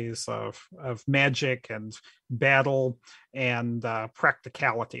the ways of magic and battle and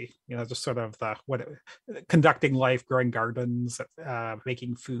practicality. Just sort of conducting life, growing gardens,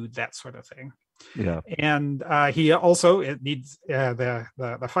 making food, that sort of thing. Yeah. And he also, it needs the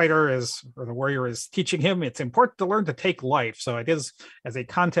fighter is, or the warrior is teaching him it's important to learn to take life. So it is, as a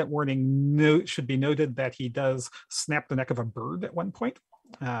content warning note, should be noted that he does snap the neck of a bird at one point.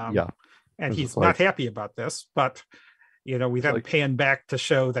 Yeah. And he's not happy about this, but we then pan back to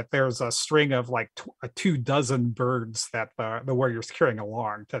show that there's a string of like 24 birds that the warrior's carrying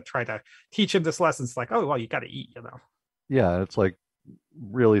along to try to teach him this lesson. It's like, oh, well, you got to eat, Yeah, it's like,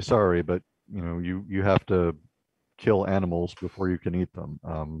 really sorry, but you have to kill animals before you can eat them.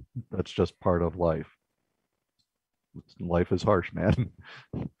 That's just part of life. Life is harsh, man.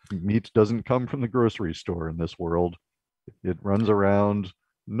 Meat doesn't come from the grocery store in this world. It runs around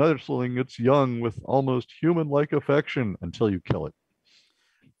nursling its young with almost human-like affection until you kill it.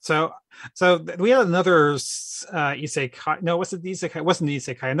 So we had another isekai. No, was it the isekai? It wasn't the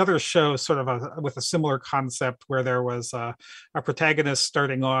isekai. Another show, sort of with a similar concept, where there was a protagonist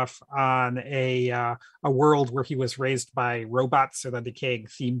starting off on a world where he was raised by robots in a decaying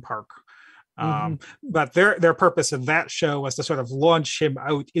theme park. But their purpose of that show was to sort of launch him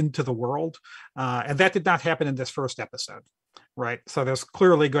out into the world, and that did not happen in this first episode. Right. So there's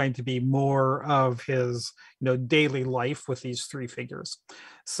clearly going to be more of his, daily life with these 3 figures.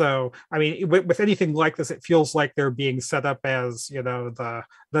 So, I mean, with anything like this, it feels like they're being set up as, the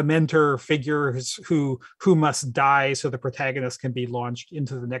mentor figures who must die so the protagonist can be launched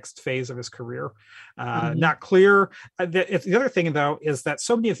into the next phase of his career. Not clear. The other thing, though, is that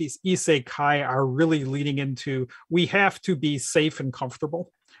so many of these isekai are really leaning into, we have to be safe and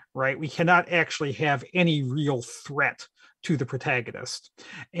comfortable, right? We cannot actually have any real threat to the protagonist.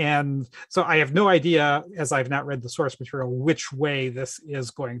 And so I have no idea, as I've not read the source material, which way this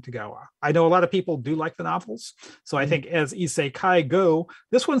is going to go. I know a lot of people do like the novels. So I think as isekai go,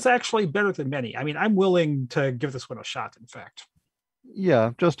 this one's actually better than many. I mean, I'm willing to give this one a shot, in fact.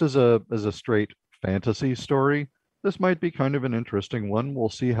 Yeah, just as a straight fantasy story, this might be kind of an interesting one. We'll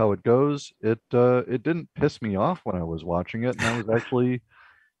see how it goes. It didn't piss me off when I was watching it, and I was actually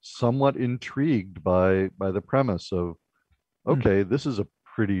somewhat intrigued by the premise of, okay, this is a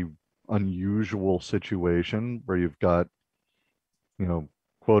pretty unusual situation where you've got,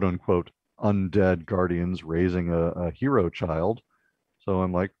 quote unquote, undead guardians raising a hero child. So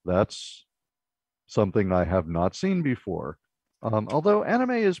I'm like, that's something I have not seen before. Although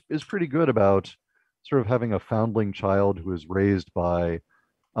anime is pretty good about sort of having a foundling child who is raised by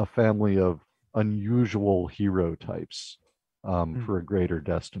a family of unusual hero types for a greater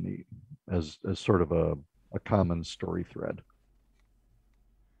destiny as sort of a common story thread.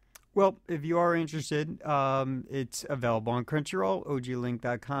 Well, if you are interested, it's available on Crunchyroll,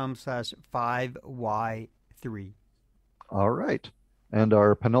 oglink.com/5y3. All right. And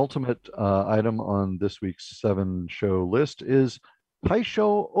our penultimate item on this week's 7-show list is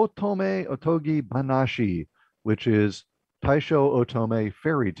Taisho Otome Otogi Banashi, which is Taisho Otome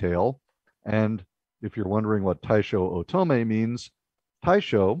Fairy Tale. And if you're wondering what Taisho Otome means,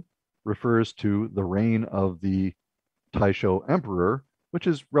 Taisho refers to the reign of the Taisho Emperor, which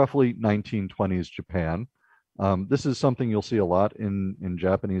is roughly 1920s Japan. This is something you'll see a lot in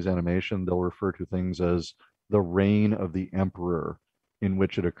Japanese animation. They'll refer to things as the reign of the emperor in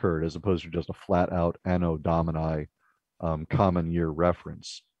which it occurred, as opposed to just a flat out Anno Domini common year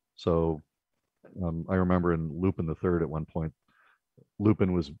reference. So I remember in Lupin the Third at one point,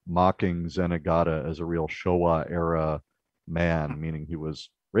 Lupin was mocking Zenigata as a real Showa era man, meaning he was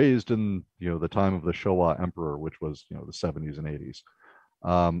raised in the time of the Showa emperor, which was the 70s and 80s.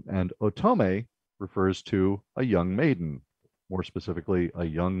 And Otome refers to a young maiden, more specifically a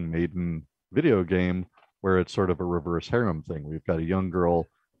young maiden video game where it's sort of a reverse harem thing. We've got a young girl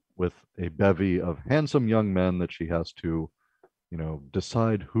with a bevy of handsome young men that she has to,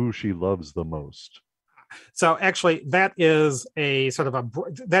 decide who she loves the most. So actually, that is a sort of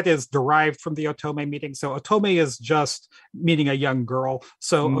that is derived from the Otome meeting. So Otome is just meeting a young girl.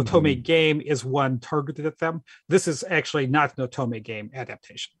 So Otome game is one targeted at them. This is actually not an Otome game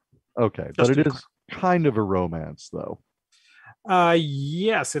adaptation. Okay, but it is kind of a romance, though.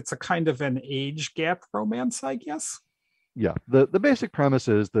 Yes, it's a kind of an age gap romance, I guess. Yeah, the basic premise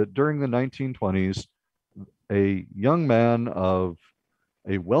is that during the 1920s, a young man of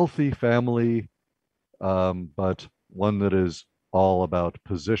a wealthy family, but one that is all about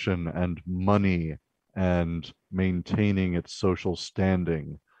position and money and maintaining its social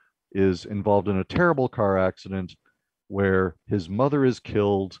standing, is involved in a terrible car accident where his mother is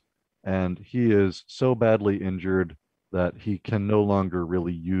killed and he is so badly injured that he can no longer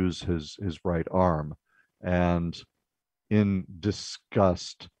really use his right arm. And in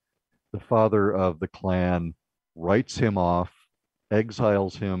disgust, the father of the clan writes him off,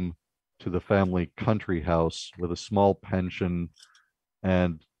 exiles him to the family country house with a small pension,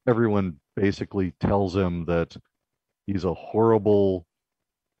 and everyone basically tells him that he's a horrible,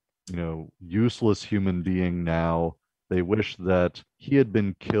 useless human being now. They wish that he had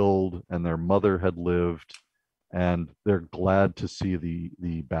been killed and their mother had lived, and they're glad to see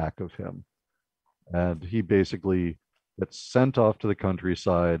the back of him. And he basically gets sent off to the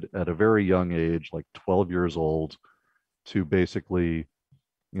countryside at a very young age, like 12 years old, to basically,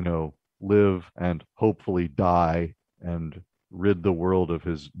 live and hopefully die and rid the world of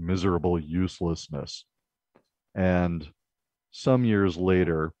his miserable uselessness. And some years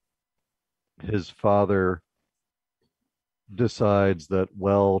later, his father decides that,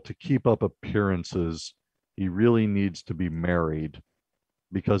 well, to keep up appearances, he really needs to be married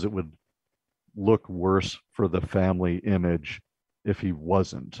because it would look worse for the family image if he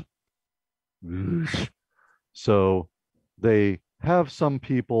wasn't. So they have some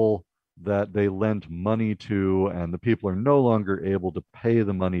people that they lent money to, and the people are no longer able to pay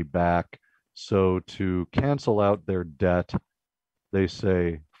the money back. So to cancel out their debt, they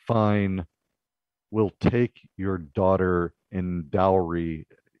say, fine, we'll take your daughter in dowry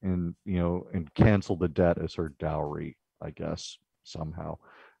and cancel the debt as her dowry, I guess, somehow.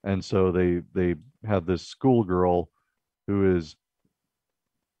 And so they have this schoolgirl who is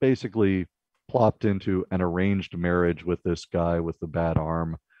basically plopped into an arranged marriage with this guy with the bad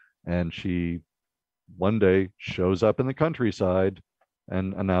arm, and she one day shows up in the countryside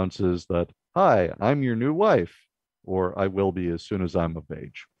and announces that, hi, I'm your new wife, or I will be as soon as I'm of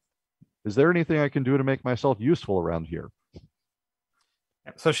age. Is there anything I can do to make myself useful around here?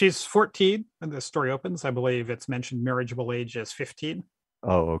 So she's 14 when the story opens. I believe it's mentioned marriageable age is 15.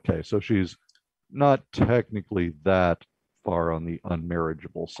 Oh, okay. So she's not technically that far on the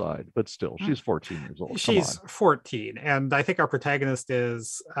unmarriageable side, but still, she's 14 years old. She's 14, and I think our protagonist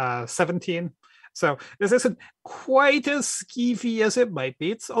is 17. So this isn't quite as skeevy as it might be.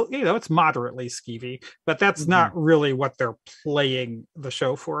 It's it's moderately skeevy, but that's not really what they're playing the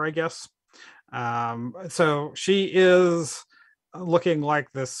show for, I guess. So she is looking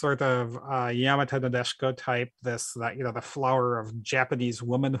like this sort of Yamata Nadeshiko type, this that the flower of Japanese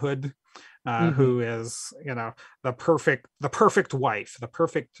womanhood, Mhm. who is the perfect wife, the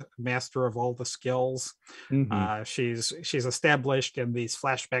perfect master of all the skills. Hmm. She's established in these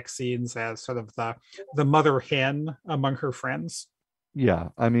flashback scenes as sort of the mother hen among her friends. Yeah,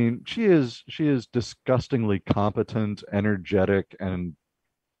 I mean, she is disgustingly competent, energetic, and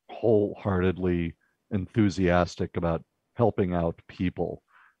wholeheartedly enthusiastic about helping out people.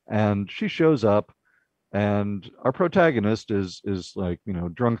 And she shows up, and our protagonist is like,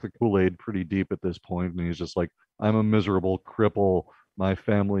 drunk the Kool-Aid pretty deep at this point, and he's just like, I'm a miserable cripple. My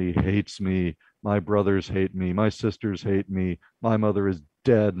family hates me. My brothers hate me. My sisters hate me. My mother is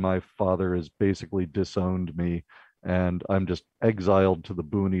dead. My father has basically disowned me. And I'm just exiled to the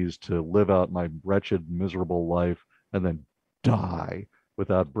boonies to live out my wretched, miserable life and then die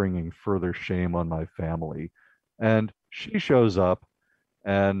without bringing further shame on my family. And she shows up,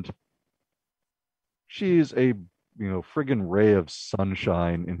 and she's a friggin' ray of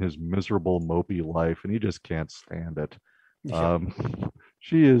sunshine in his miserable mopey life, and he just can't stand it. Yeah. um,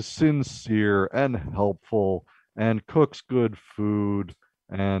 she is sincere and helpful and cooks good food,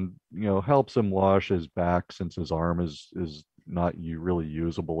 and helps him wash his back since his arm is not really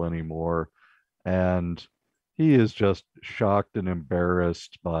usable anymore. And he is just shocked and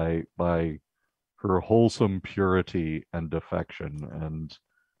embarrassed by her wholesome purity and affection. And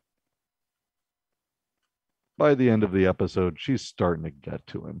by the end of the episode, she's starting to get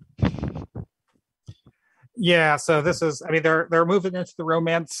to him. Yeah, so this is, I mean, they're moving into the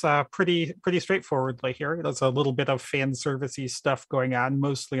romance pretty straightforwardly here. There's a little bit of fan servicey stuff going on,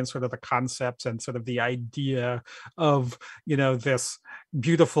 mostly in sort of the concepts and sort of the idea of this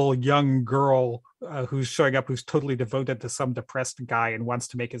beautiful young girl who's showing up, who's totally devoted to some depressed guy and wants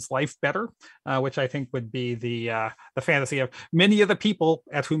to make his life better, which I think would be the fantasy of many of the people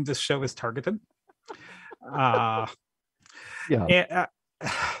at whom this show is targeted. Uh, Yeah. and,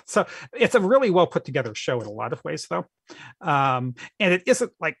 so it's a really well put together show in a lot of ways, though, and it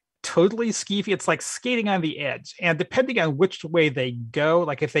isn't like totally skeevy. It's like skating on the edge, and depending on which way they go,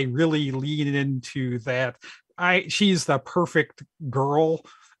 like if they really lean into that, she's the perfect girl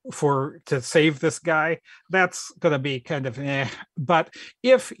to save this guy, that's going to be kind of but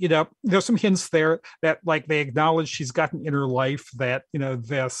if there's some hints there that like they acknowledge she's got an inner life, that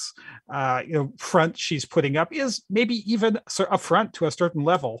this front she's putting up is maybe even a front to a certain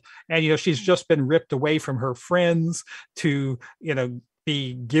level, and she's just been ripped away from her friends to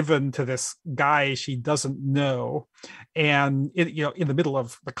be given to this guy she doesn't know, and in the middle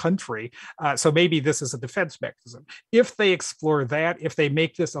of the country. So maybe this is a defense mechanism. If they explore that, if they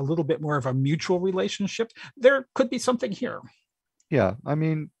make this a little bit more of a mutual relationship, there could be something here. Yeah, I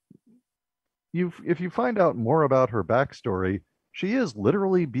mean, if you find out more about her backstory, she is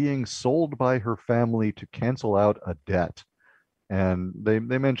literally being sold by her family to cancel out a debt. And they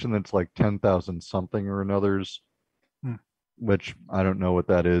mention that it's like 10,000 something or another's, which I don't know what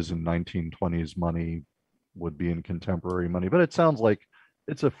that is in 1920s money, would be in contemporary money, but it sounds like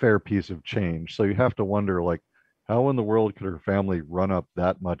it's a fair piece of change. So you have to wonder, like, how in the world could her family run up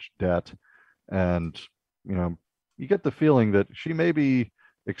that much debt? And you get the feeling that she may be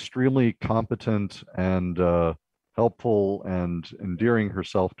extremely competent and helpful and endearing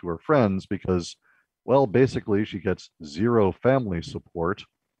herself to her friends because, well, basically she gets zero family support,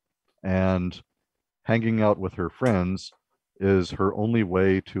 and hanging out with her friends is her only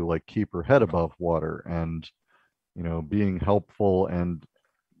way to like keep her head above water. And being helpful and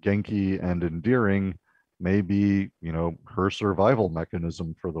genki and endearing may be her survival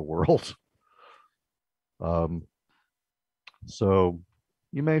mechanism for the world. um, so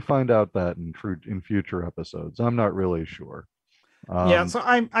you may find out that in future episodes. I'm not really sure. Yeah, um, so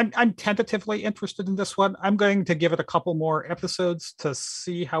I'm tentatively interested in this one. I'm going to give it a couple more episodes to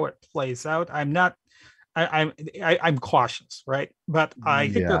see how it plays out. I'm not I'm cautious, right? But I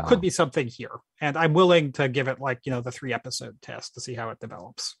think there yeah, could be something here, and I'm willing to give it like the 3 episode test to see how it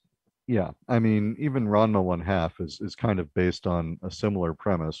develops. yeah, I mean, even Ranma one half is kind of based on a similar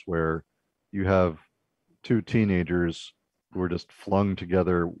premise where you have two teenagers who are just flung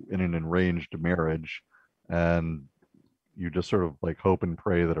together in an arranged marriage, and you just sort of like hope and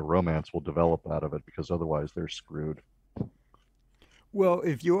pray that a romance will develop out of it, because otherwise they're screwed. Well,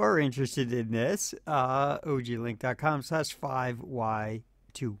 if you are interested in this,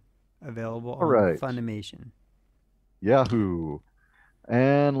 oglink.com/5y2, available All on right. Funimation. Yahoo.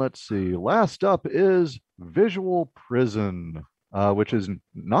 And let's see. Last up is Visual Prison, which is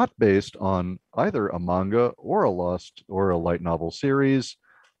not based on either a manga or a light novel series.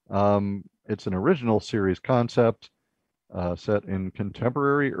 It's an original series concept. set in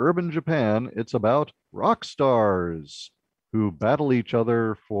contemporary urban Japan. It's about rock stars who battle each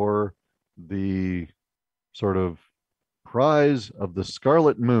other for the sort of prize of the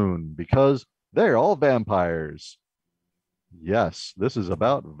Scarlet Moon because they're all vampires. Yes, this is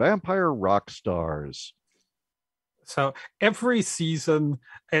about vampire rock stars. So every season,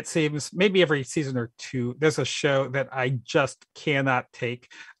 it seems, maybe every season or two, there's a show that I just cannot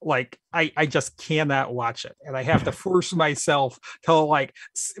take. Like I just cannot watch it, and I have to force myself to like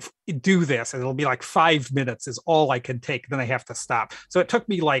do this, and it'll be like 5 minutes is all I can take. Then I have to stop. So it took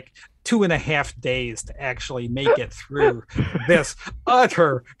me like 2.5 days to actually make it through this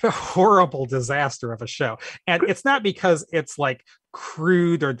utter horrible disaster of a show. And it's not because it's like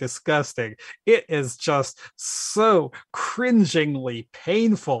crude or disgusting. It is just so cringingly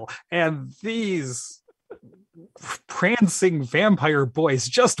painful. And these prancing vampire boys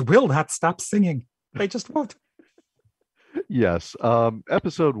just will not stop singing. They just won't. Yes.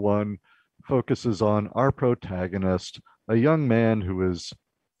 Episode 1 focuses on our protagonist, a young man who is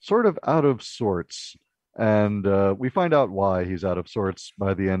sort of out of sorts. And we find out why he's out of sorts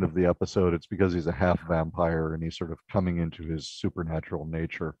by the end of the episode. It's because he's a half vampire and he's sort of coming into his supernatural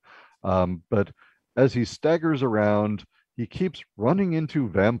nature. But as he staggers around, he keeps running into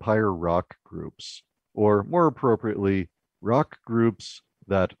vampire rock groups, or more appropriately, rock groups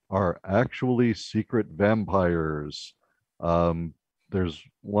that are actually secret vampires. There's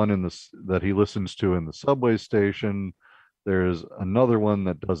one that he listens to in the subway station. There's another one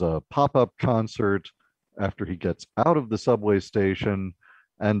that does a pop-up concert after he gets out of the subway station.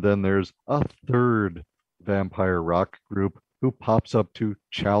 And then there's a third vampire rock group who pops up to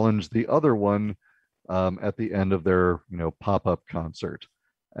challenge the other one at the end of their, pop-up concert.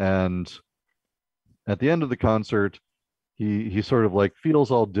 And at the end of the concert, he sort of like feels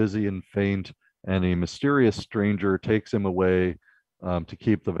all dizzy and faint, and a mysterious stranger takes him away to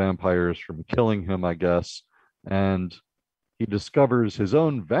keep the vampires from killing him, I guess. And he discovers his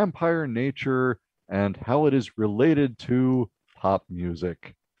own vampire nature and how it is related to pop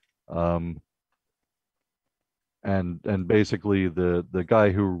music. And basically the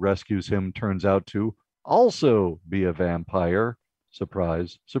guy who rescues him turns out to also be a vampire.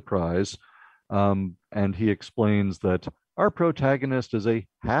 Surprise, surprise. And he explains that our protagonist is a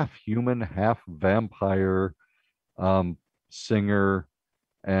half human, half vampire singer,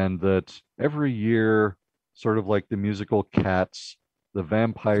 and that every year, sort of like the musical Cats, the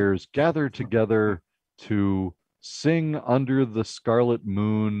vampires gather together to sing under the Scarlet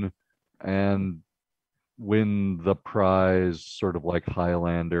Moon and win the prize, sort of like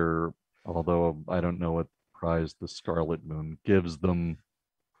Highlander, although I don't know what prize the Scarlet Moon gives them.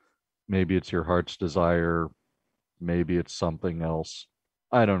 Maybe it's your heart's desire. Maybe it's something else.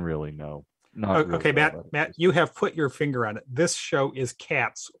 I don't really know. Not really. Okay, Matt, you have put your finger on it. This show is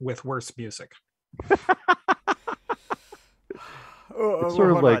Cats with worse music. It's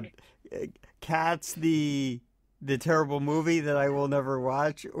sort of like Cats, the terrible movie that I will never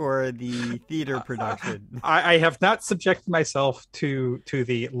watch, or the theater production. I have not subjected myself to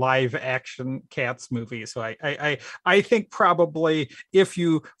the live action Cats movie, so I think probably if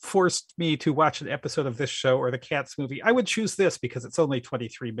you forced me to watch an episode of this show or the Cats movie, I would choose this because it's only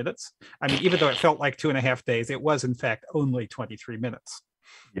 23 minutes. I mean, even though it felt like 2.5 days, it was in fact only 23 minutes.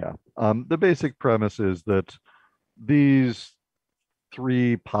 Yeah. The basic premise is that these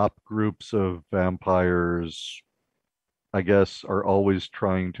 3 pop groups of vampires, I guess, are always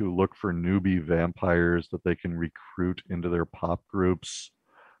trying to look for newbie vampires that they can recruit into their pop groups,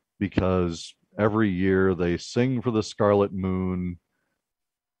 because every year they sing for the Scarlet Moon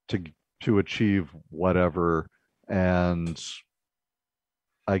to achieve whatever, and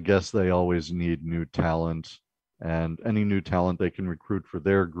I guess they always need new talent, and any new talent they can recruit for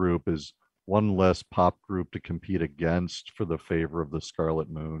their group is one less pop group to compete against for the favor of the Scarlet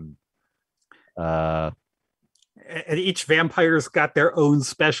Moon. And each vampire's got their own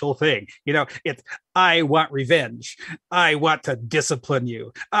special thing. It's, I want revenge. I want to discipline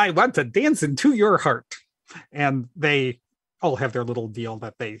you. I want to dance into your heart. And they all have their little deal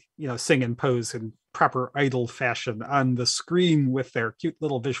that they, sing and pose in proper idol fashion on the screen with their cute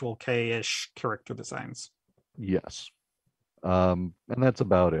little visual K-ish character designs. Yes. And that's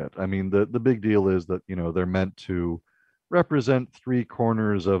about it. I mean, the big deal is that, they're meant to represent 3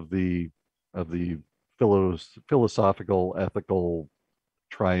 corners of the philosophical, ethical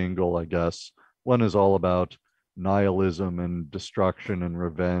triangle, I guess. One is all about nihilism and destruction and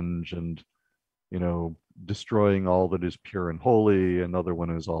revenge and, destroying all that is pure and holy. Another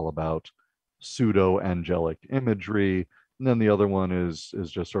one is all about pseudo angelic imagery. And then the other one is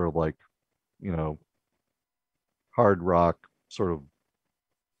just sort of like, hard rock sort of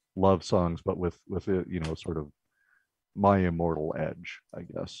love songs, but with it, sort of my immortal edge, I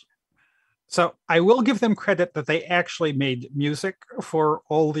guess. So I will give them credit that they actually made music for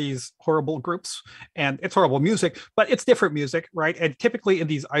all these horrible groups, and it's horrible music, but it's different music, right? And typically in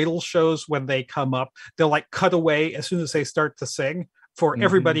these idol shows, when they come up, they'll like cut away as soon as they start to sing for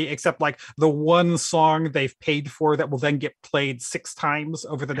everybody except like the one song they've paid for that will then get played 6 times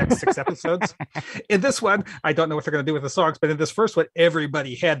over the next 6 episodes. In this one, I don't know what they're going to do with the songs, but in this first one,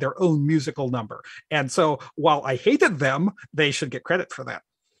 everybody had their own musical number. And so while I hated them, they should get credit for that.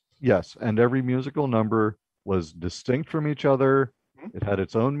 Yes, and every musical number was distinct from each other. It had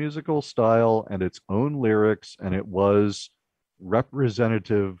its own musical style and its own lyrics, and it was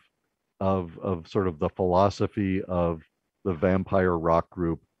representative of sort of the philosophy of the vampire rock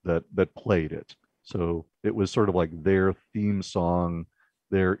group that played it. So it was sort of like their theme song,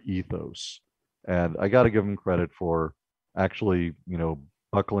 their ethos. And I got to give them credit for actually,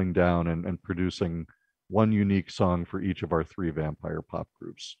 buckling down and producing one unique song for each of our 3 vampire pop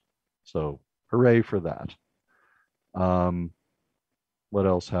groups. So hooray for that. What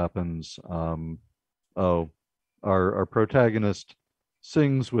else happens? Our protagonist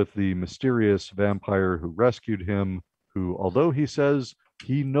sings with the mysterious vampire who rescued him, who, although he says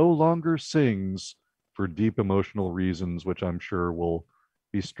he no longer sings for deep emotional reasons, which I'm sure will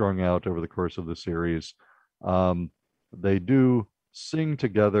be strung out over the course of the series, they do sing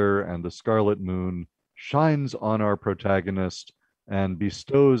together, and the Scarlet Moon shines on our protagonist and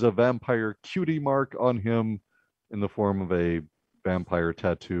bestows a vampire cutie mark on him in the form of a vampire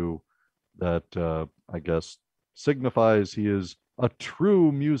tattoo that I guess signifies he is a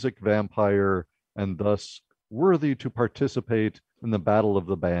true music vampire and thus worthy to participate in the battle of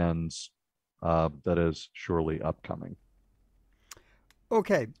the bands that is surely upcoming.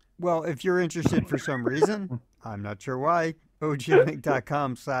 Okay, well, if you're interested for some reason, I'm not sure why,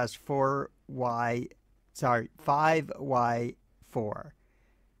 OGLink.com/5Y4.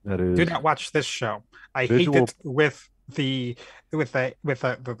 That is. Do not watch this show. I Visual... hate it with the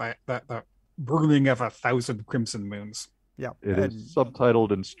burning of 1,000 crimson moons. Yeah, it is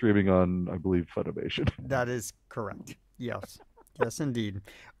subtitled and streaming on, I believe, Funimation. That is correct. Yes, yes, indeed.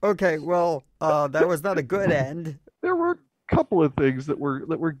 Okay, well, that was not a good end. There were a couple of things that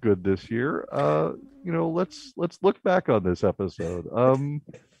were good this year. Let's look back on this episode.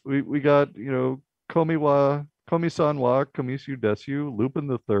 We got Komi-san wa Komisu Desu, Lupin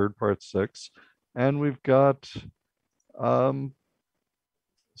the Third, Part 6, and we've got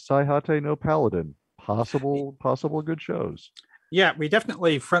Saihate no Paladin. Possible good shows. Yeah, we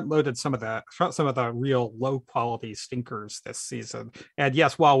definitely front-loaded some of the real low-quality stinkers this season. And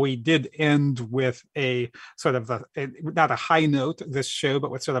yes, while we did end with a sort of not a high note this show,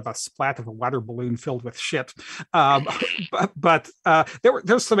 but with sort of a splat of a water balloon filled with shit. But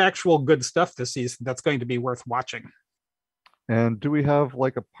there's some actual good stuff this season that's going to be worth watching. And do we have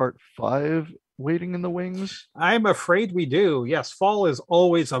like a part 5 waiting in the wings? I'm afraid we do. Yes, fall is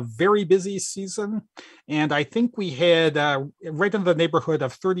always a very busy season. And I think we had right in the neighborhood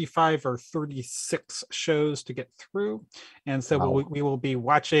of 35 or 36 shows to get through. And so Wow. we will be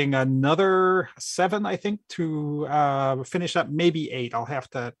watching another 7, I think, to finish up, maybe 8. I'll have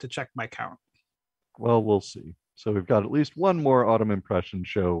to check my count. Well, we'll see. So we've got at least one more Autumn Impression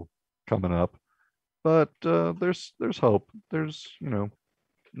show coming up. But there's hope. There's,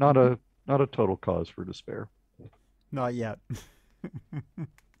 not a total cause for despair. Not yet.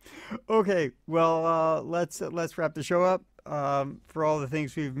 Okay, well, let's wrap the show up. For all the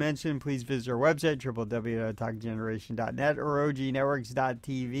things we've mentioned, please visit our website, www.otakugeneration.net or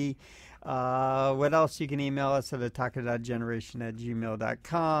ognetworks.tv. What else? You can email us at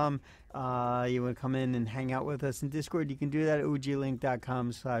otaku.generation@gmail.com. You want to come in and hang out with us in Discord, you can do that at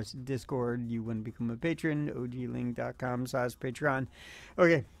oglink.com/Discord. You want to become a patron, oglink.com/Patreon.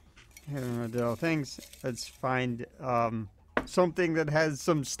 Okay. I don't know, do all things. Let's find something that has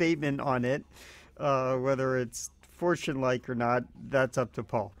some statement on it. Whether it's fortune-like or not, that's up to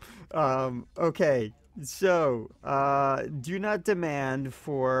Paul. Okay, so do not demand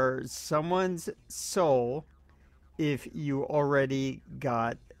for someone's soul if you already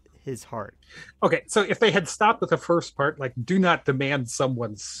got his heart. Okay, so if they had stopped with the first part, like, do not demand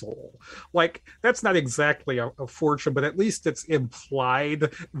someone's soul, like, that's not exactly a fortune, but at least it's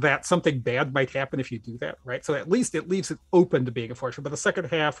implied that something bad might happen if you do that, right? So at least it leaves it open to being a fortune. But the second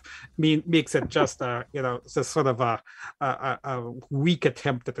half makes it just it's a sort of a weak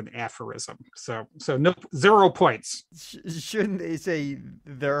attempt at an aphorism. So no, 0 points. Shouldn't they say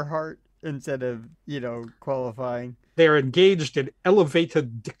their heart instead of qualifying? They're engaged in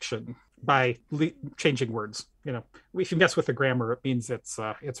elevated diction by changing words. if you mess with the grammar, it means it's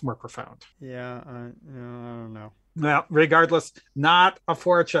more profound. Yeah, I don't know. Well, regardless, not a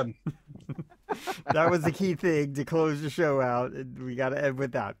fortune. That was the key thing to close the show out. We got to end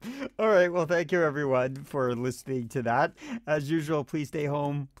with that. All right. Well, thank you, everyone, for listening to that. As usual, please stay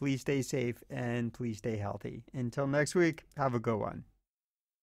home, please stay safe, and please stay healthy. Until next week, have a good one.